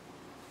together.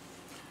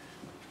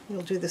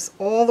 You'll do this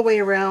all the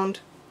way around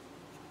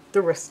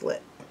the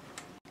wristlet.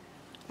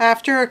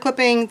 After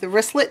clipping the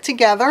wristlet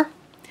together,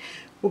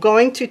 we're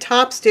going to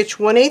top stitch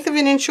 1/8 of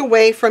an inch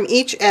away from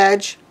each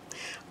edge.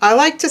 I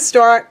like to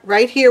start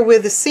right here where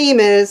the seam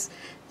is,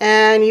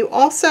 and you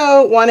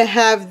also want to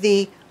have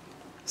the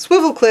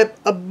swivel clip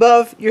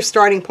above your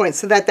starting point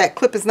so that that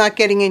clip is not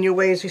getting in your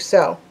way as you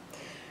sew.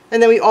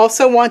 And then we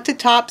also want to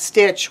top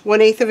stitch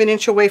 1/8 of an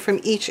inch away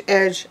from each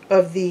edge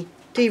of the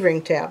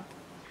D-ring tab.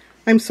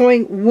 I'm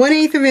sewing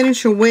 1/8 of an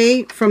inch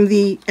away from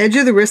the edge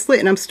of the wristlet,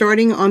 and I'm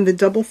starting on the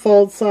double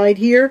fold side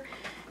here,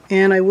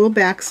 and I will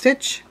back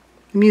stitch.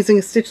 I'm using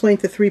a stitch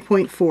length of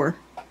 3.4.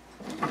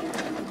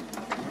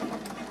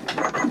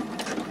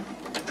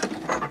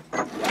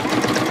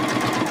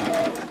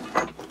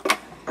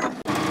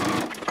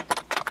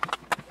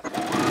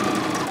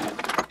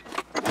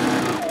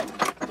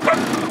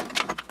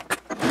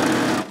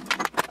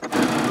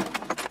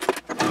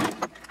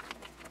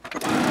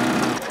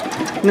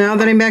 Now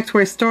that I'm back to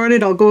where I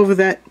started, I'll go over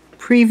that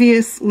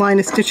previous line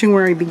of stitching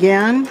where I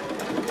began,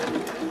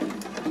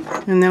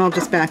 and then I'll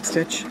just back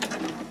stitch.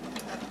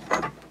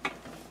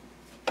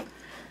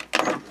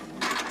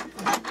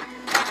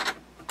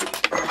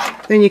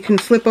 Then you can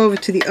flip over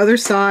to the other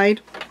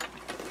side,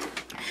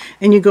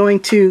 and you're going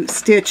to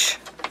stitch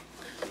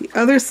the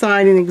other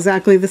side in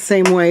exactly the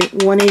same way,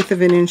 1/8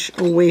 of an inch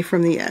away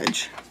from the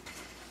edge.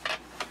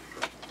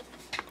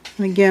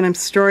 And again, I'm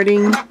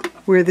starting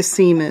where the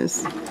seam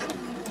is.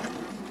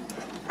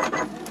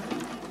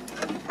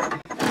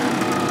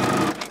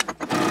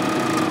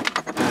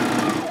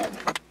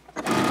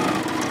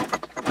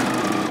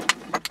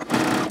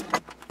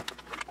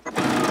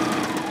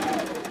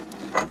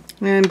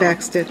 and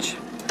back stitch.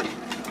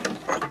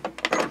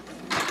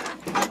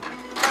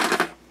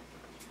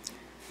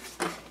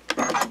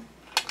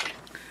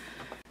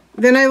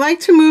 Then I like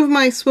to move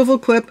my swivel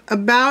clip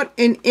about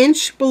an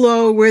inch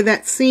below where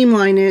that seam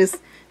line is,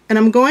 and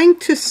I'm going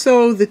to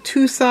sew the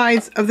two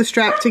sides of the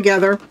strap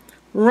together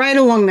right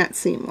along that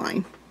seam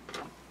line.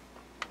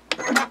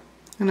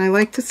 And I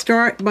like to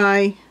start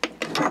by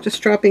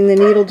just dropping the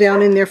needle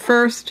down in there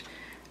first,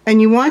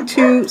 and you want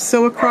to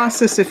sew across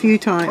this a few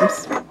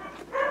times.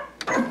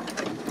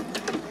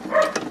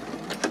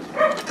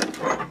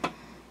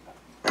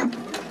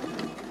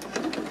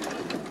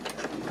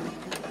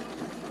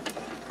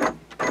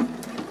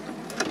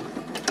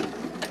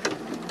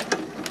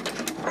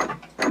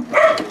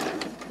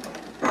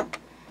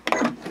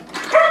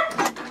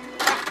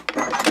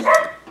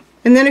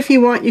 And then if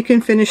you want, you can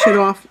finish it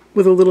off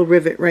with a little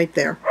rivet right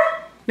there.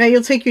 Now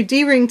you'll take your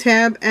D-ring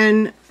tab,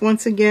 and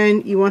once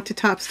again you want to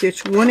top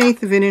stitch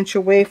 1/8 of an inch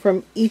away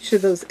from each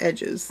of those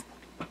edges.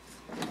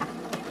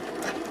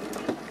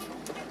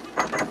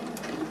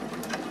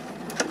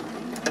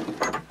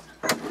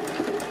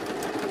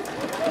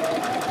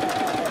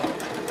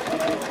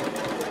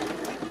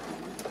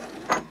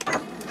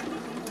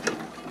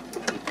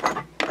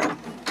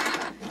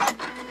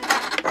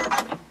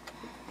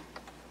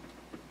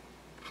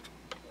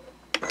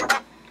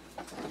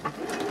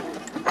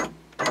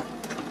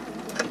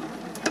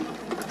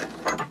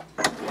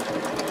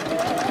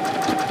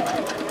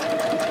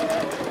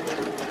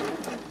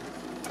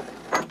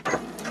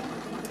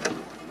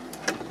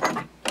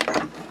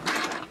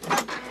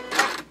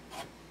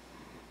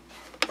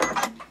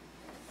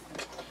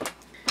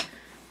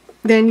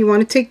 Then you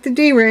want to take the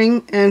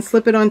D-ring and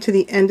slip it onto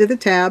the end of the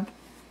tab.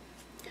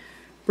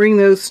 Bring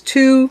those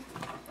two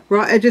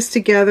raw edges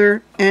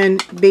together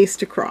and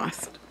baste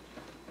across.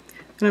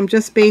 And I'm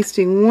just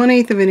basting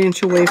 1/8 of an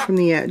inch away from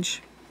the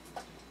edge.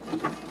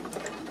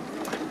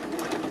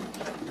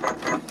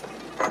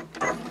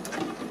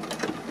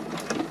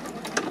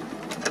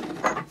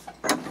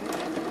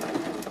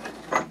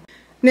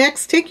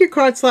 Next, take your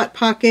card slot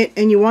pocket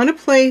and you want to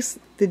place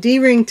the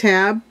D-ring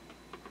tab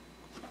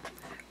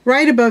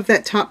right above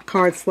that top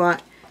card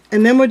slot,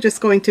 and then we're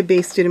just going to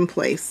baste it in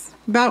place,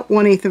 about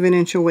 1/8 of an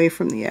inch away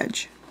from the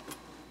edge.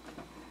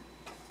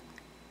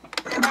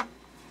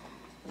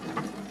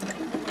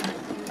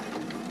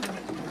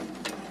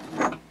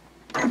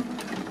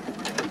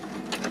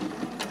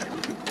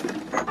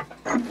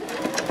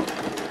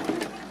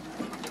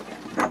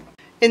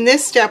 In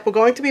this step, we're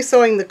going to be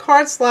sewing the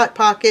card slot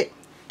pocket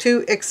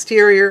to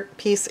exterior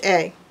piece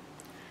A.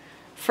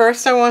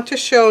 First, I want to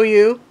show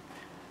you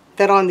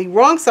that on the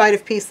wrong side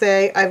of piece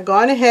A, I've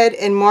gone ahead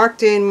and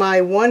marked in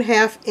my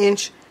 1/2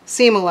 inch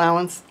seam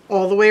allowance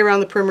all the way around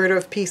the perimeter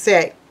of piece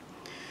A.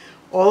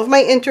 All of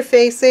my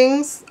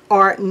interfacings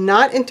are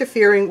not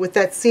interfering with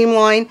that seam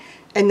line,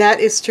 and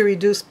that is to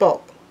reduce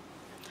bulk.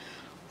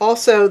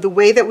 Also, the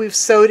way that we've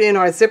sewed in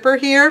our zipper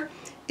here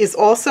is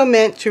also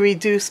meant to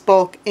reduce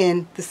bulk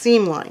in the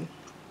seam line.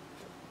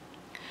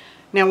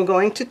 Now we're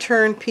going to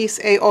turn piece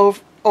A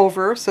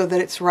over so that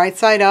it's right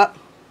side up.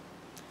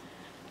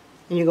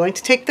 And you're going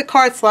to take the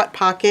card slot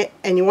pocket,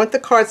 and you want the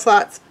card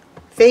slots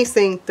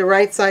facing the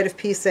right side of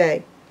piece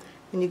A.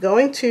 And you're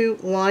going to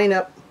line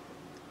up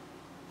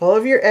all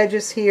of your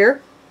edges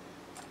here.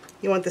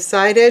 You want the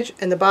side edge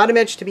and the bottom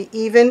edge to be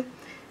even,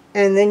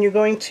 and then you're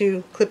going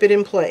to clip it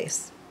in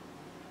place.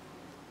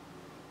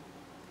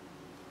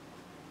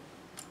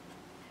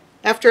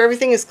 After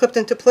everything is clipped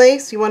into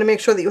place, you want to make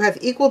sure that you have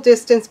equal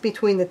distance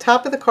between the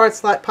top of the card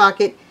slot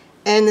pocket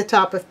and the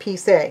top of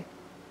piece A.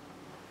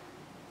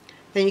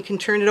 Then you can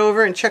turn it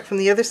over and check from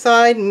the other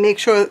side and make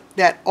sure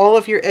that all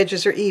of your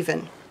edges are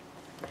even.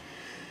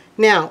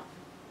 Now,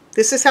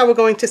 this is how we're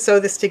going to sew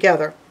this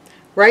together.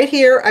 Right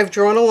here, I've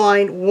drawn a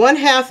line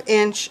 1/2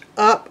 inch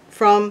up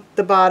from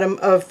the bottom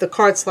of the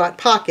card slot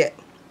pocket.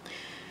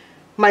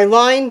 My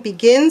line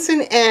begins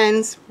and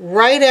ends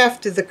right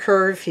after the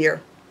curve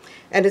here,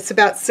 and it's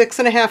about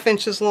 6.5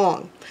 inches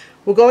long.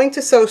 We're going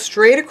to sew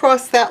straight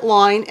across that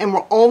line, and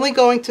we're only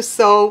going to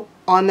sew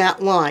on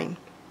that line.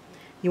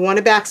 You want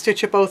to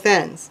backstitch at both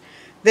ends.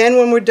 Then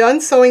when we're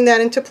done sewing that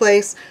into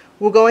place,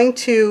 we're going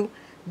to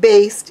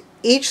baste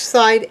each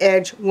side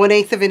edge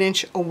 1/8 of an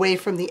inch away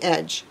from the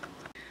edge.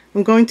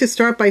 I'm going to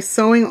start by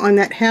sewing on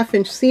that 1/2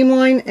 inch seam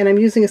line, and I'm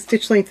using a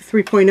stitch length of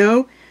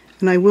 3.0,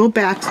 and I will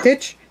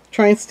backstitch.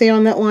 Try and stay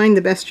on that line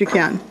the best you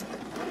can.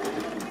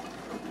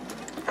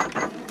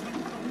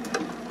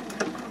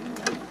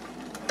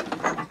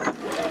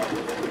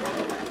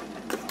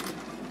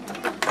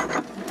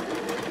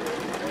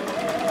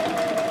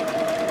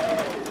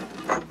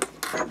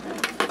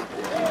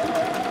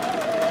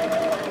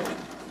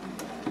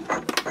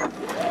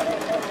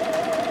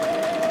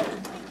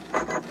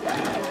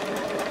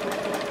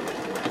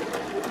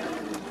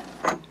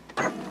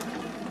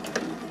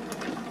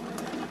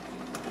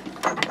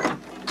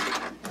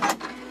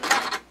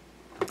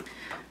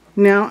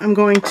 Now I'm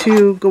going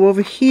to go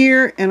over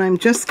here, and I'm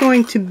just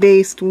going to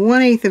baste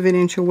 1/8 of an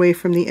inch away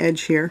from the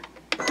edge here.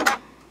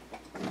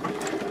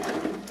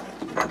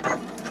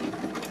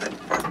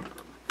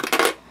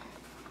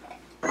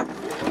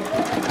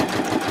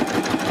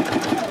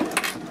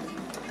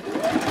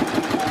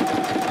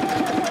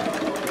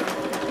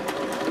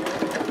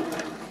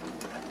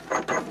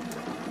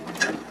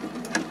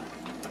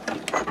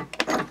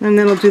 And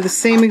then I'll do the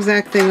same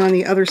exact thing on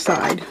the other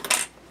side.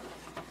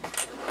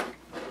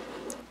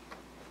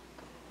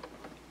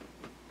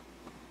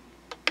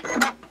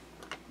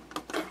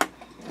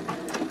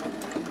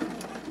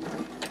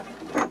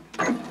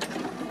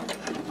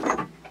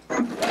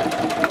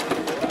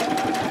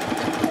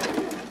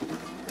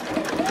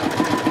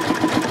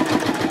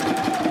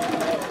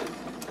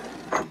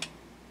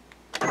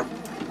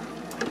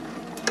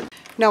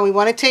 Now we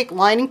want to take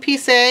lining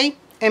piece A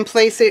and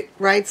place it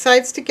right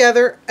sides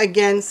together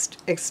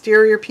against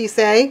exterior piece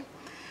A.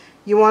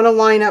 You want to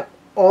line up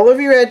all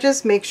of your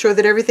edges, make sure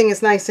that everything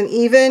is nice and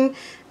even,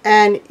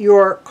 and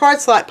your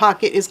card slot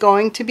pocket is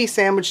going to be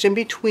sandwiched in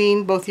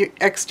between both your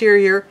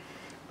exterior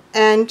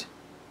and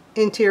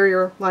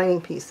interior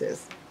lining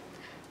pieces.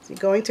 So you're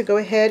going to go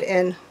ahead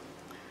and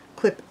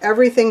clip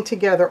everything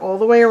together all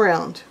the way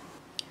around.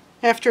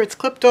 After it's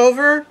clipped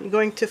over, you're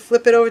going to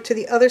flip it over to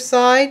the other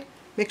side.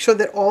 Make sure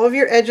that all of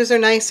your edges are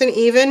nice and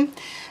even.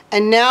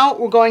 And now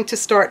we're going to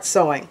start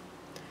sewing.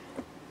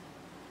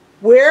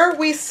 Where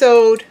we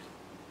sewed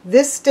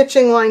this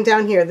stitching line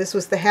down here, this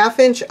was the 1/2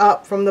 inch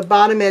up from the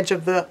bottom edge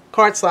of the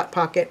card slot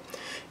pocket.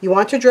 You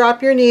want to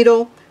drop your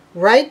needle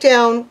right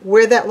down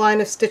where that line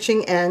of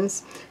stitching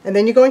ends, and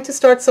then you're going to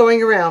start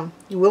sewing around.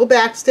 You will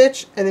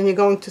backstitch, and then you're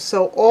going to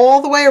sew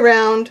all the way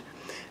around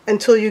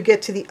until you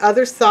get to the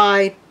other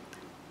side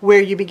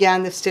where you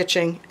began the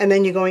stitching, and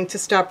then you're going to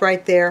stop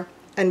right there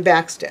and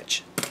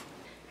backstitch.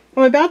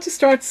 I'm about to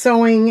start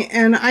sewing,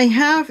 and I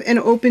have an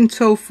open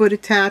toe foot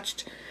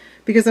attached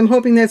because I'm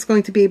hoping that's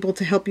going to be able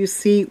to help you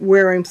see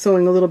where I'm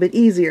sewing a little bit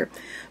easier.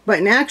 But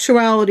in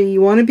actuality,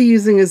 you want to be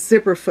using a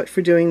zipper foot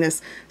for doing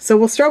this. So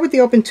we'll start with the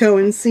open toe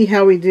and see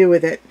how we do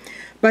with it.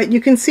 But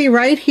you can see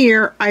right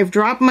here, I've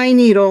dropped my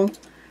needle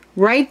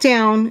right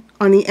down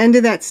on the end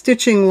of that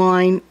stitching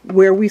line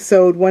where we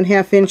sewed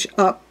 1/2 inch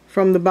up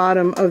from the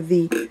bottom of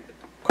the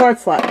card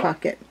slot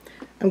pocket.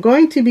 I'm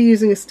going to be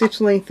using a stitch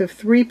length of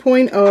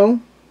 3.0,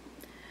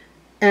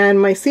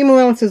 and my seam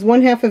allowance is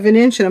 1/2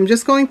 inch, and I'm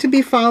just going to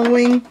be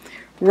following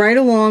right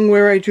along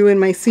where I drew in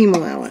my seam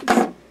allowance.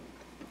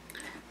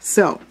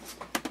 So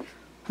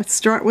let's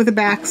start with a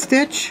back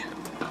stitch.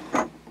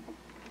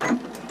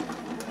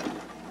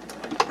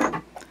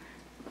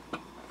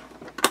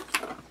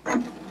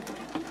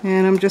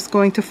 And I'm just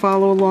going to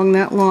follow along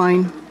that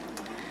line.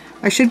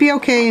 I should be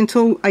okay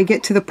until I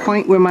get to the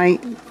point where my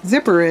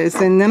zipper is,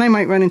 and then I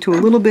might run into a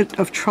little bit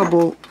of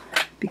trouble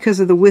because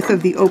of the width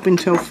of the open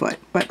toe foot,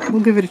 but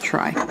we'll give it a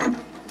try.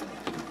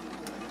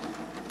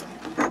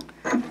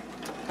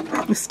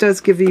 This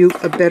does give you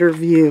a better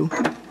view.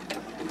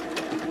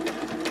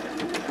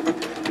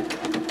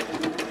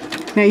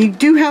 Now you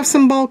do have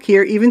some bulk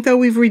here. Even though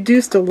we've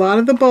reduced a lot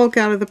of the bulk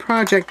out of the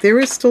project, there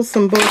is still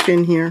some bulk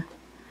in here.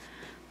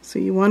 So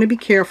you want to be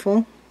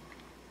careful.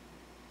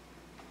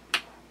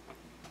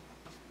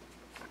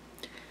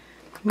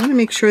 You want to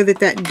make sure that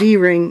that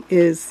D-ring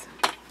is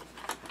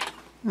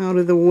out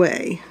of the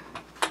way.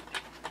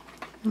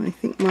 I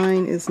think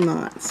mine is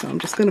not, so I'm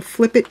just going to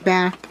flip it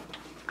back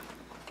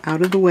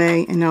out of the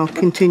way, and I'll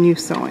continue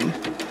sewing.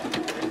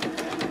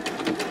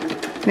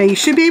 Now you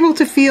should be able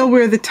to feel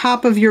where the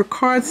top of your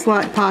card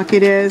slot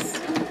pocket is.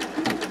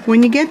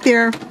 When you get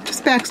there,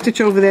 just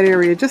backstitch over that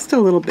area just a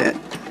little bit.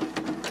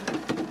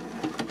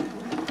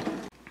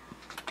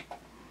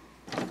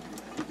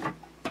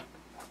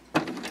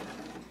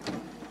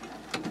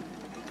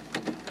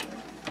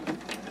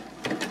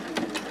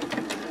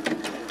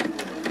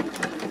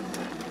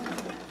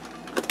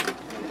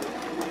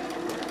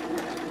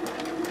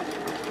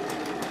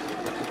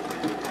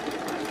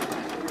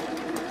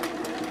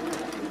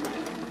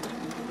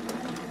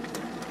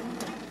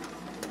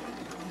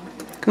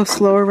 Go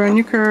slower around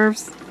your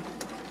curves.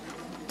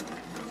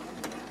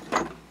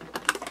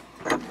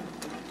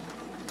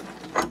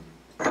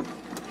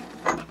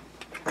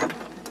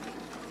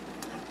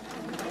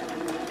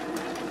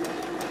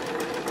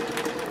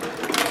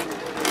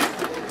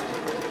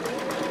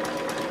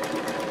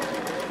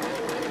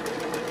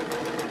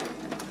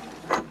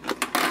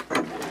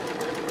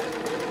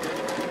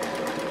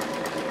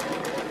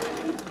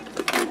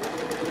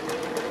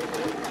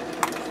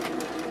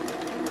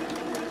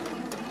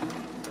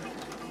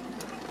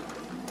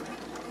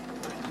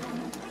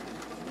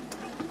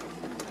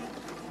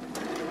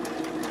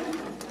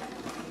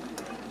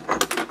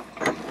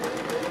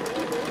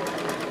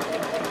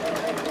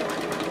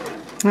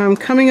 I'm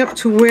coming up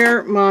to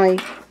where my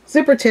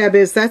zipper tab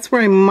is. That's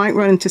where I might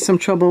run into some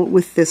trouble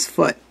with this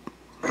foot.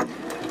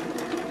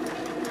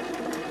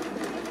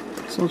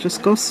 So I'll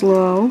just go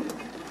slow.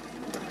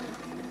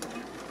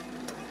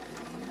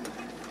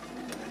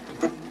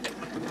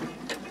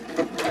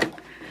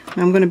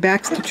 I'm going to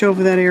backstitch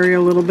over that area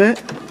a little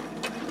bit.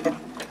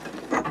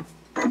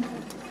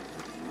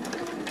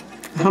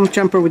 A hump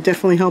jumper would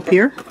definitely help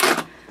here.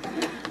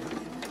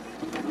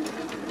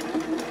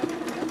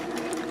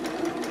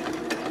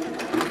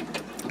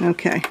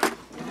 Okay.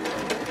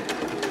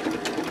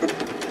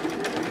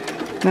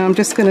 Now I'm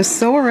just going to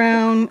sew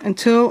around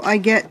until I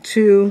get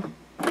to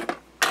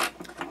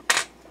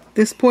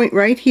this point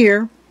right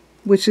here,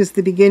 which is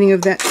the beginning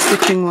of that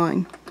stitching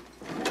line.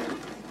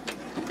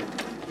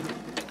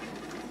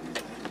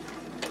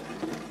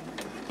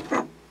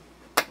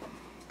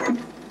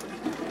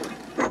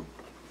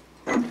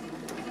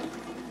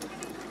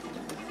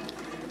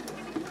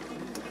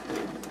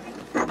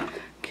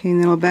 Okay, and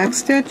then I'll back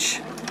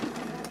stitch.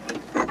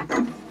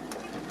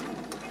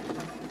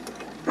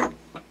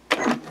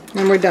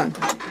 And we're done.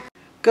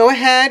 Go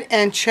ahead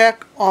and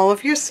check all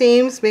of your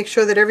seams. Make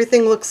sure that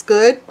everything looks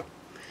good.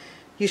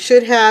 You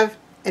should have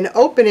an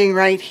opening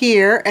right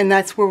here, and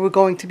that's where we're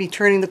going to be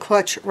turning the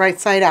clutch right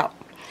side out.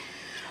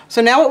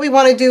 So now what we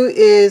want to do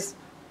is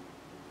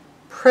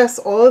press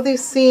all of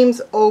these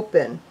seams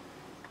open.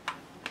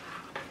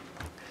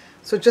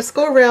 So just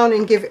go around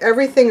and give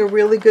everything a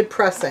really good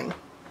pressing.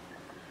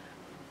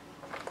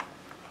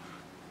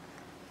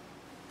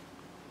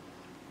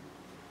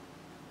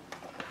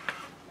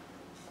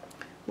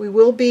 We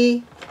will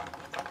be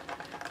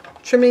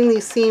trimming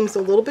these seams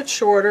a little bit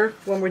shorter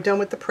when we're done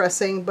with the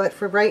pressing, but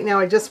for right now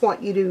I just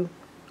want you to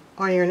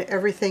iron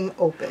everything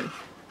open.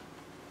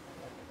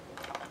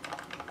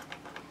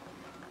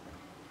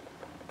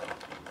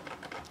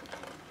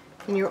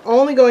 And you're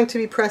only going to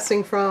be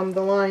pressing from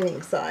the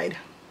lining side.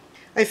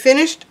 I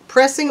finished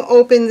pressing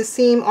open the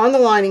seam on the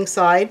lining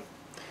side.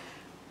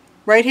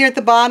 Right here at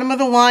the bottom of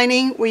the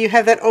lining where you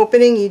have that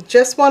opening, you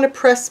just want to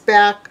press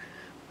back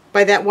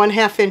by that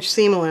 1/2 inch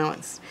seam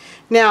allowance.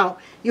 Now,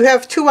 you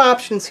have two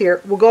options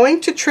here. We're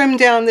going to trim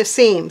down the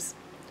seams.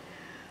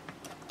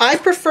 I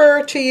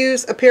prefer to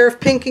use a pair of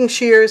pinking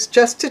shears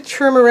just to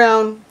trim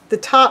around the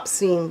top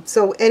seam.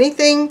 So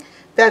anything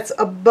that's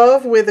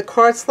above where the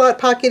card slot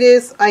pocket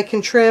is, I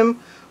can trim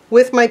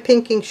with my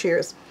pinking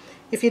shears.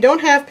 If you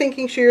don't have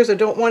pinking shears or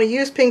don't want to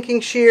use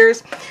pinking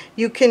shears,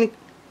 you can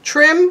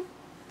trim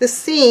the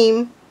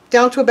seam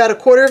down to about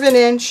 1/4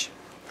 inch,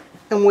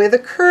 and where the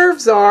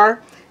curves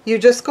are, you're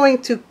just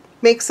going to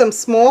make some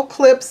small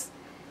clips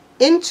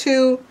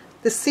into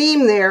the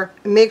seam there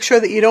and make sure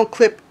that you don't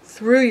clip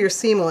through your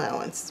seam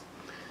allowance.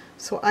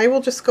 So I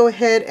will just go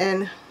ahead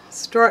and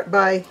start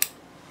by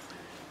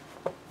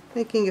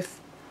making a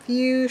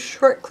few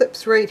short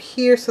clips right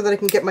here so that I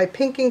can get my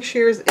pinking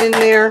shears in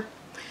there,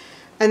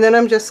 and then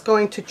I'm just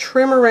going to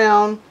trim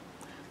around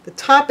the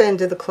top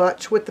end of the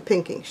clutch with the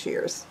pinking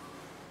shears.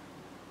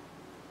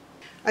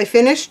 I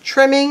finished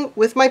trimming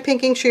with my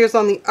pinking shears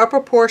on the upper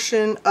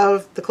portion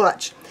of the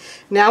clutch.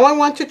 Now I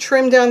want to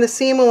trim down the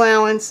seam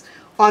allowance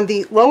on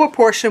the lower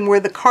portion where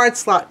the card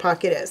slot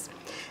pocket is.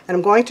 And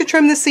I'm going to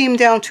trim the seam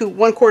down to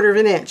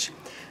 1/4 inch.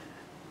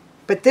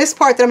 But this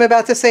part that I'm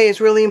about to say is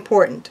really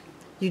important.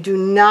 You do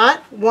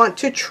not want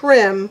to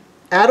trim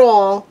at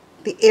all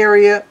the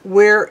area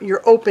where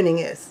your opening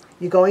is.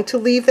 You're going to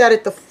leave that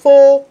at the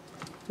full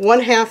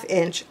 1/2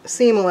 inch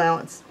seam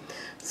allowance.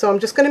 So I'm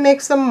just going to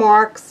make some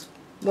marks.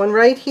 One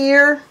right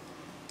here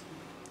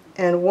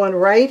and one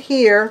right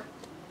here,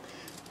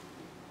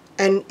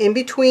 and in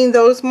between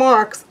those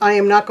marks I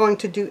am not going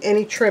to do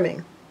any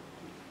trimming.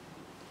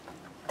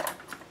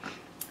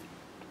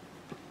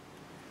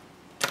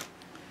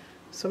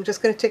 So I'm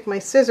just going to take my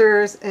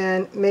scissors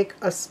and make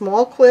a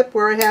small clip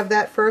where I have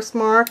that first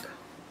mark,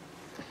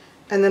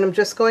 and then I'm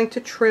just going to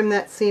trim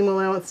that seam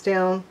allowance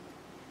down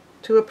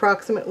to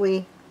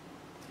approximately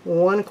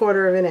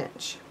 1/4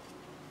 inch.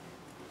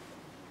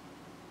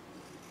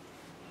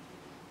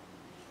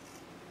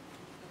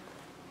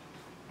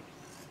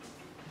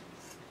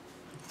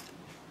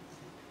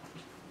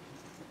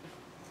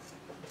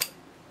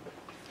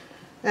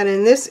 And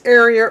in this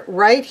area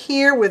right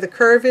here where the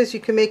curve is, you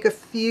can make a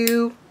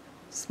few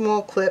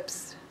small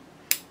clips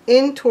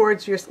in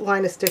towards your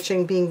line of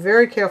stitching, being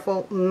very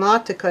careful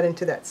not to cut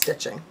into that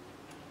stitching.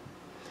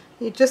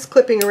 You're just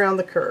clipping around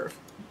the curve.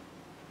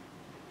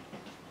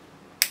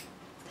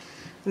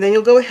 And then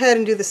you'll go ahead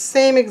and do the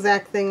same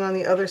exact thing on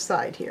the other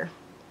side here.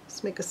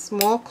 Just make a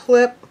small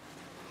clip,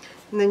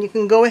 and then you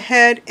can go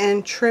ahead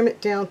and trim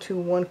it down to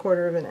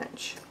 1/4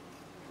 inch.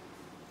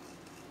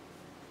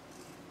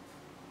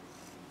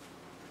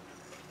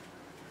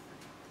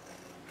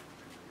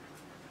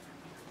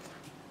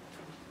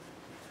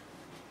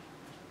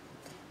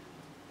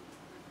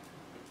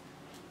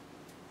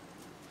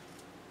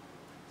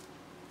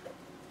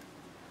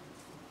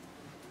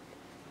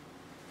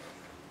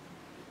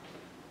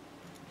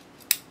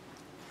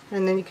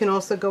 And then you can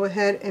also go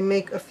ahead and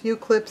make a few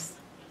clips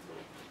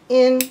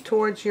in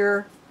towards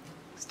your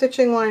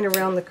stitching line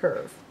around the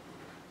curve.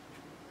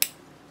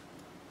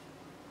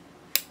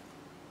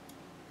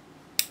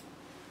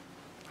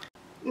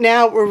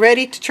 Now we're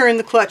ready to turn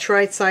the clutch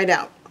right side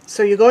out.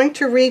 So you're going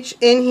to reach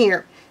in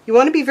here. You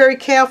want to be very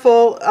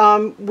careful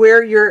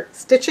where your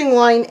stitching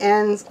line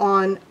ends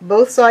on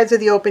both sides of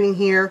the opening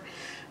here,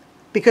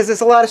 because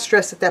there's a lot of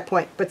stress at that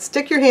point. But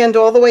stick your hand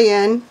all the way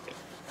in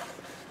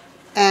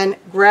and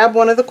grab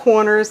one of the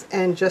corners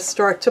and just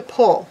start to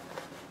pull.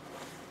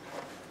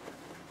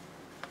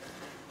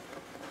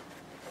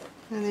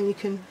 And then you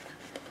can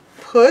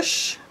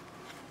push.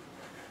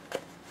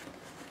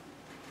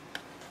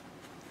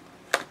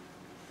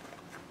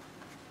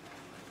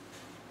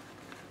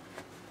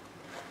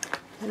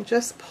 And And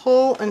just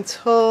pull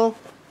until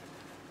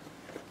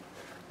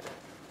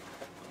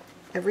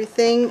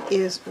everything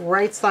is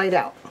right side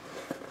out.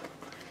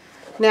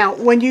 Now,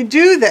 when you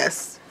do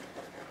this,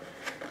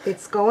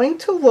 it's going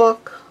to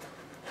look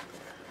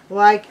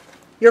like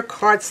your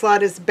card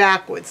slot is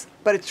backwards,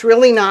 but it's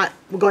really not.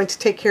 We're going to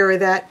take care of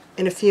that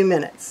in a few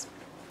minutes.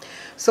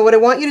 So what I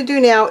want you to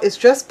do now is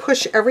just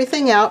push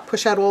everything out,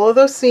 push out all of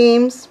those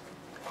seams,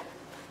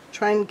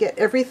 try and get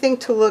everything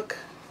to look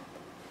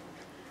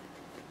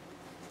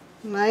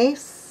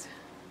nice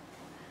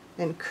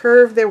and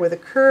curved there where the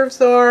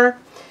curves are.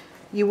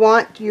 You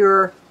want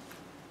your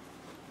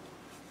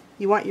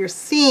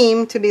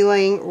seam to be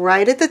laying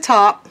right at the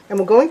top, and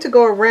we're going to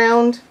go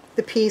around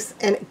the piece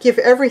and give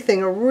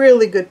everything a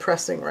really good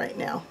pressing right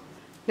now.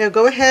 Now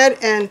go ahead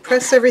and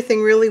press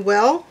everything really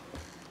well.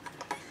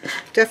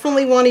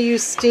 Definitely want to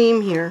use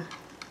steam here.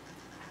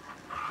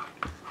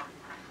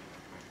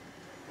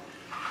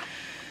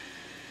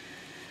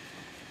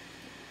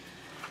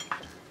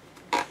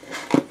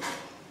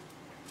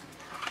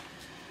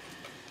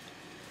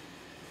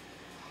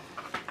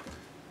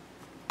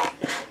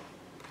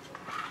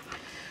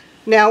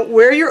 Now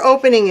where your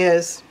opening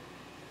is,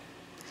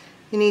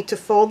 you need to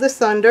fold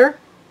this under.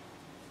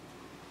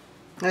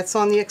 That's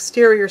on the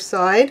exterior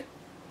side.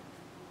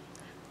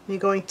 You're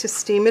going to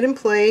steam it in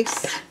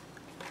place.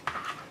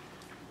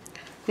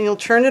 And you'll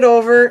turn it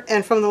over,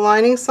 and from the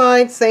lining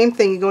side, same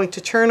thing. You're going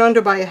to turn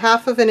under by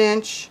 1/2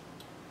 inch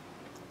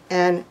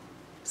and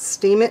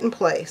steam it in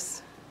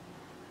place.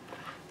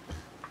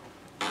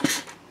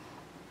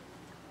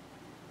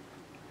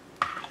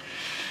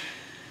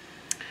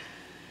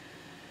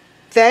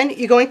 Then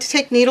you're going to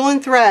take needle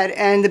and thread,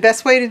 and the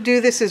best way to do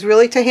this is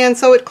really to hand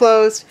sew it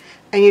closed,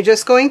 and you're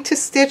just going to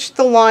stitch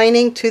the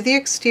lining to the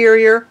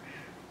exterior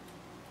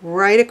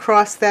right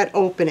across that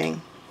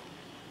opening.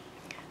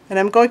 And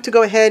I'm going to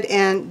go ahead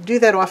and do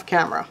that off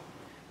camera.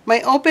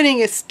 My opening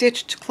is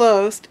stitched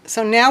closed,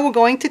 so now we're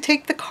going to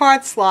take the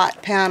card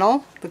slot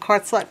panel, the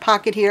card slot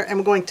pocket here, and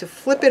we're going to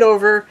flip it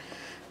over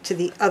to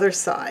the other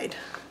side.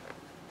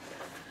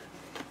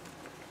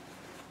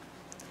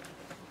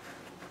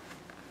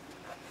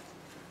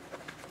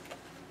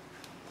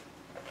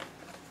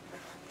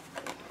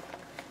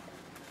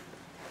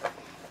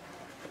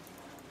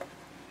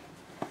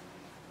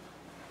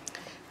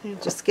 And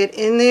just get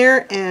in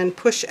there and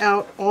push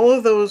out all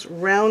of those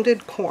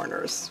rounded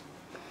corners.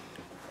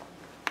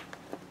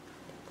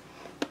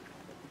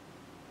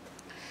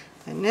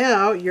 And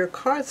now your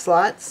card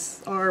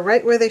slots are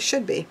right where they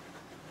should be.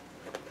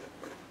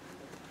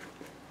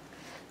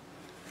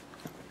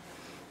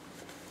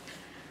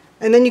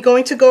 And then you're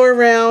going to go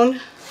around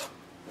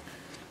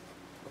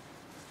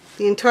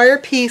the entire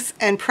piece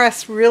and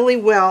press really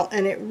well,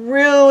 and it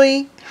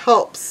really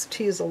helps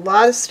to use a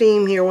lot of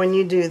steam here when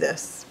you do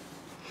this.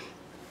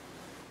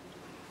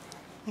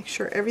 Make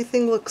sure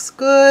everything looks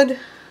good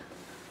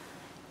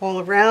all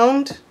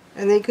around,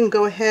 and then you can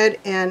go ahead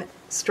and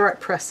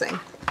start pressing.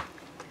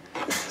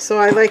 So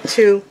I like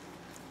to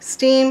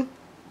steam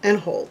and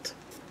hold.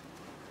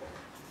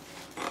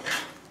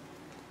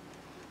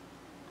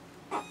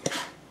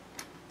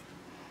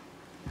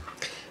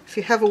 If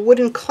you have a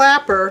wooden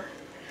clapper,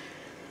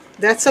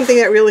 that's something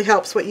that really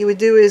helps. What you would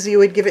do is you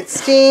would give it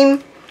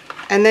steam,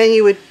 and then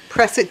you would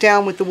press it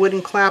down with the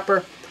wooden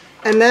clapper.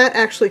 And that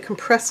actually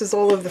compresses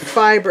all of the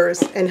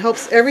fibers and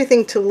helps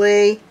everything to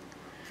lay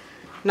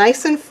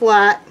nice and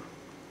flat,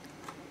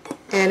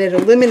 and it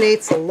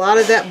eliminates a lot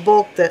of that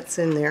bulk that's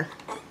in there.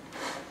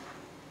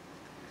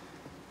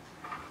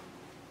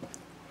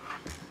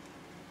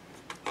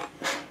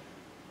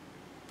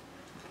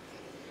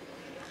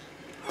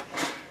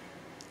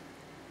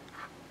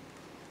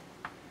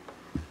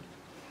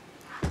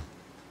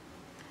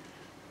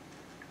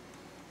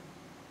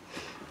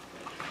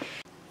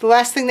 The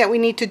last thing that we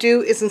need to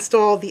do is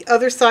install the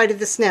other side of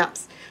the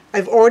snaps.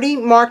 I've already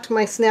marked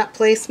my snap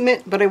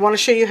placement, but I want to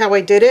show you how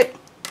I did it.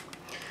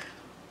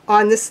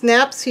 On the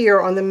snaps here,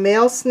 on the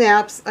male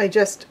snaps, I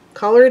just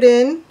colored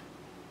in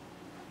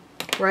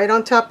right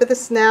on top of the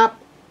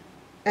snap,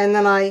 and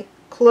then I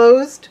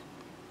closed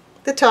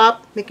the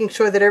top, making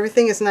sure that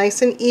everything is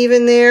nice and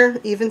even there,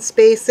 even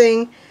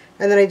spacing,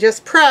 and then I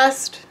just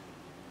pressed,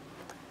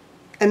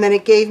 and then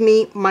it gave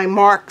me my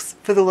marks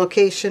for the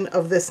location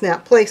of the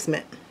snap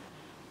placement.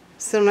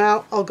 So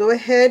now I'll go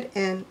ahead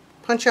and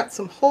punch out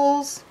some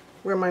holes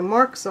where my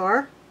marks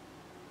are.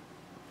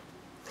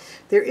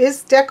 There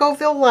is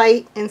Decoville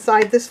light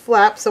inside this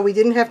flap, so we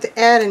didn't have to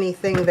add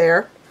anything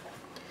there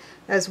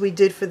as we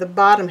did for the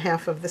bottom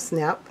half of the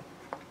snap.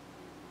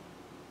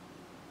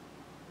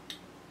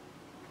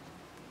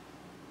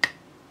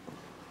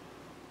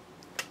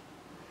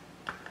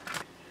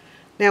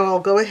 Now I'll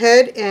go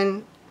ahead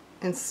and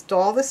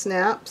install the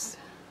snaps,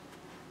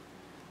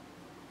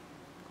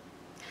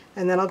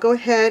 and then I'll go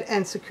ahead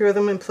and secure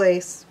them in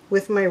place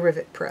with my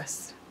rivet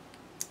press.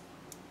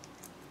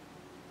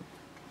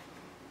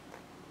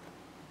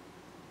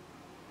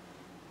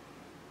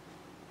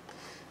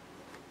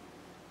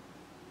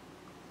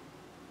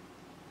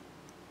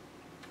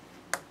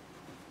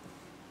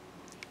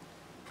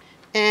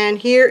 And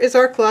here is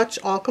our clutch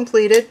all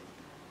completed.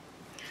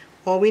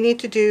 All we need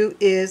to do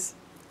is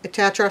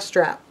attach our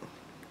strap.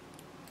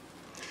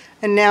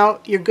 And now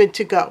you're good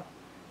to go.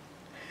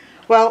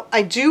 Well,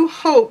 I do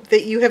hope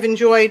that you have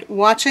enjoyed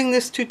watching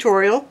this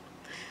tutorial.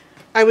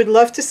 I would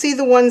love to see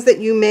the ones that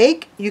you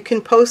make. You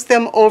can post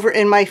them over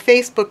in my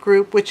Facebook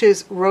group, which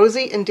is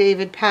Rosie and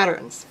David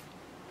Patterns.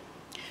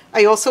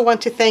 I also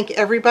want to thank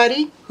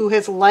everybody who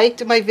has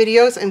liked my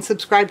videos and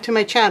subscribed to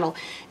my channel.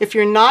 If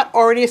you're not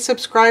already a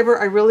subscriber,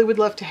 I really would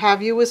love to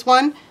have you as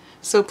one.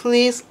 So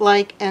please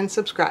like and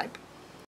subscribe.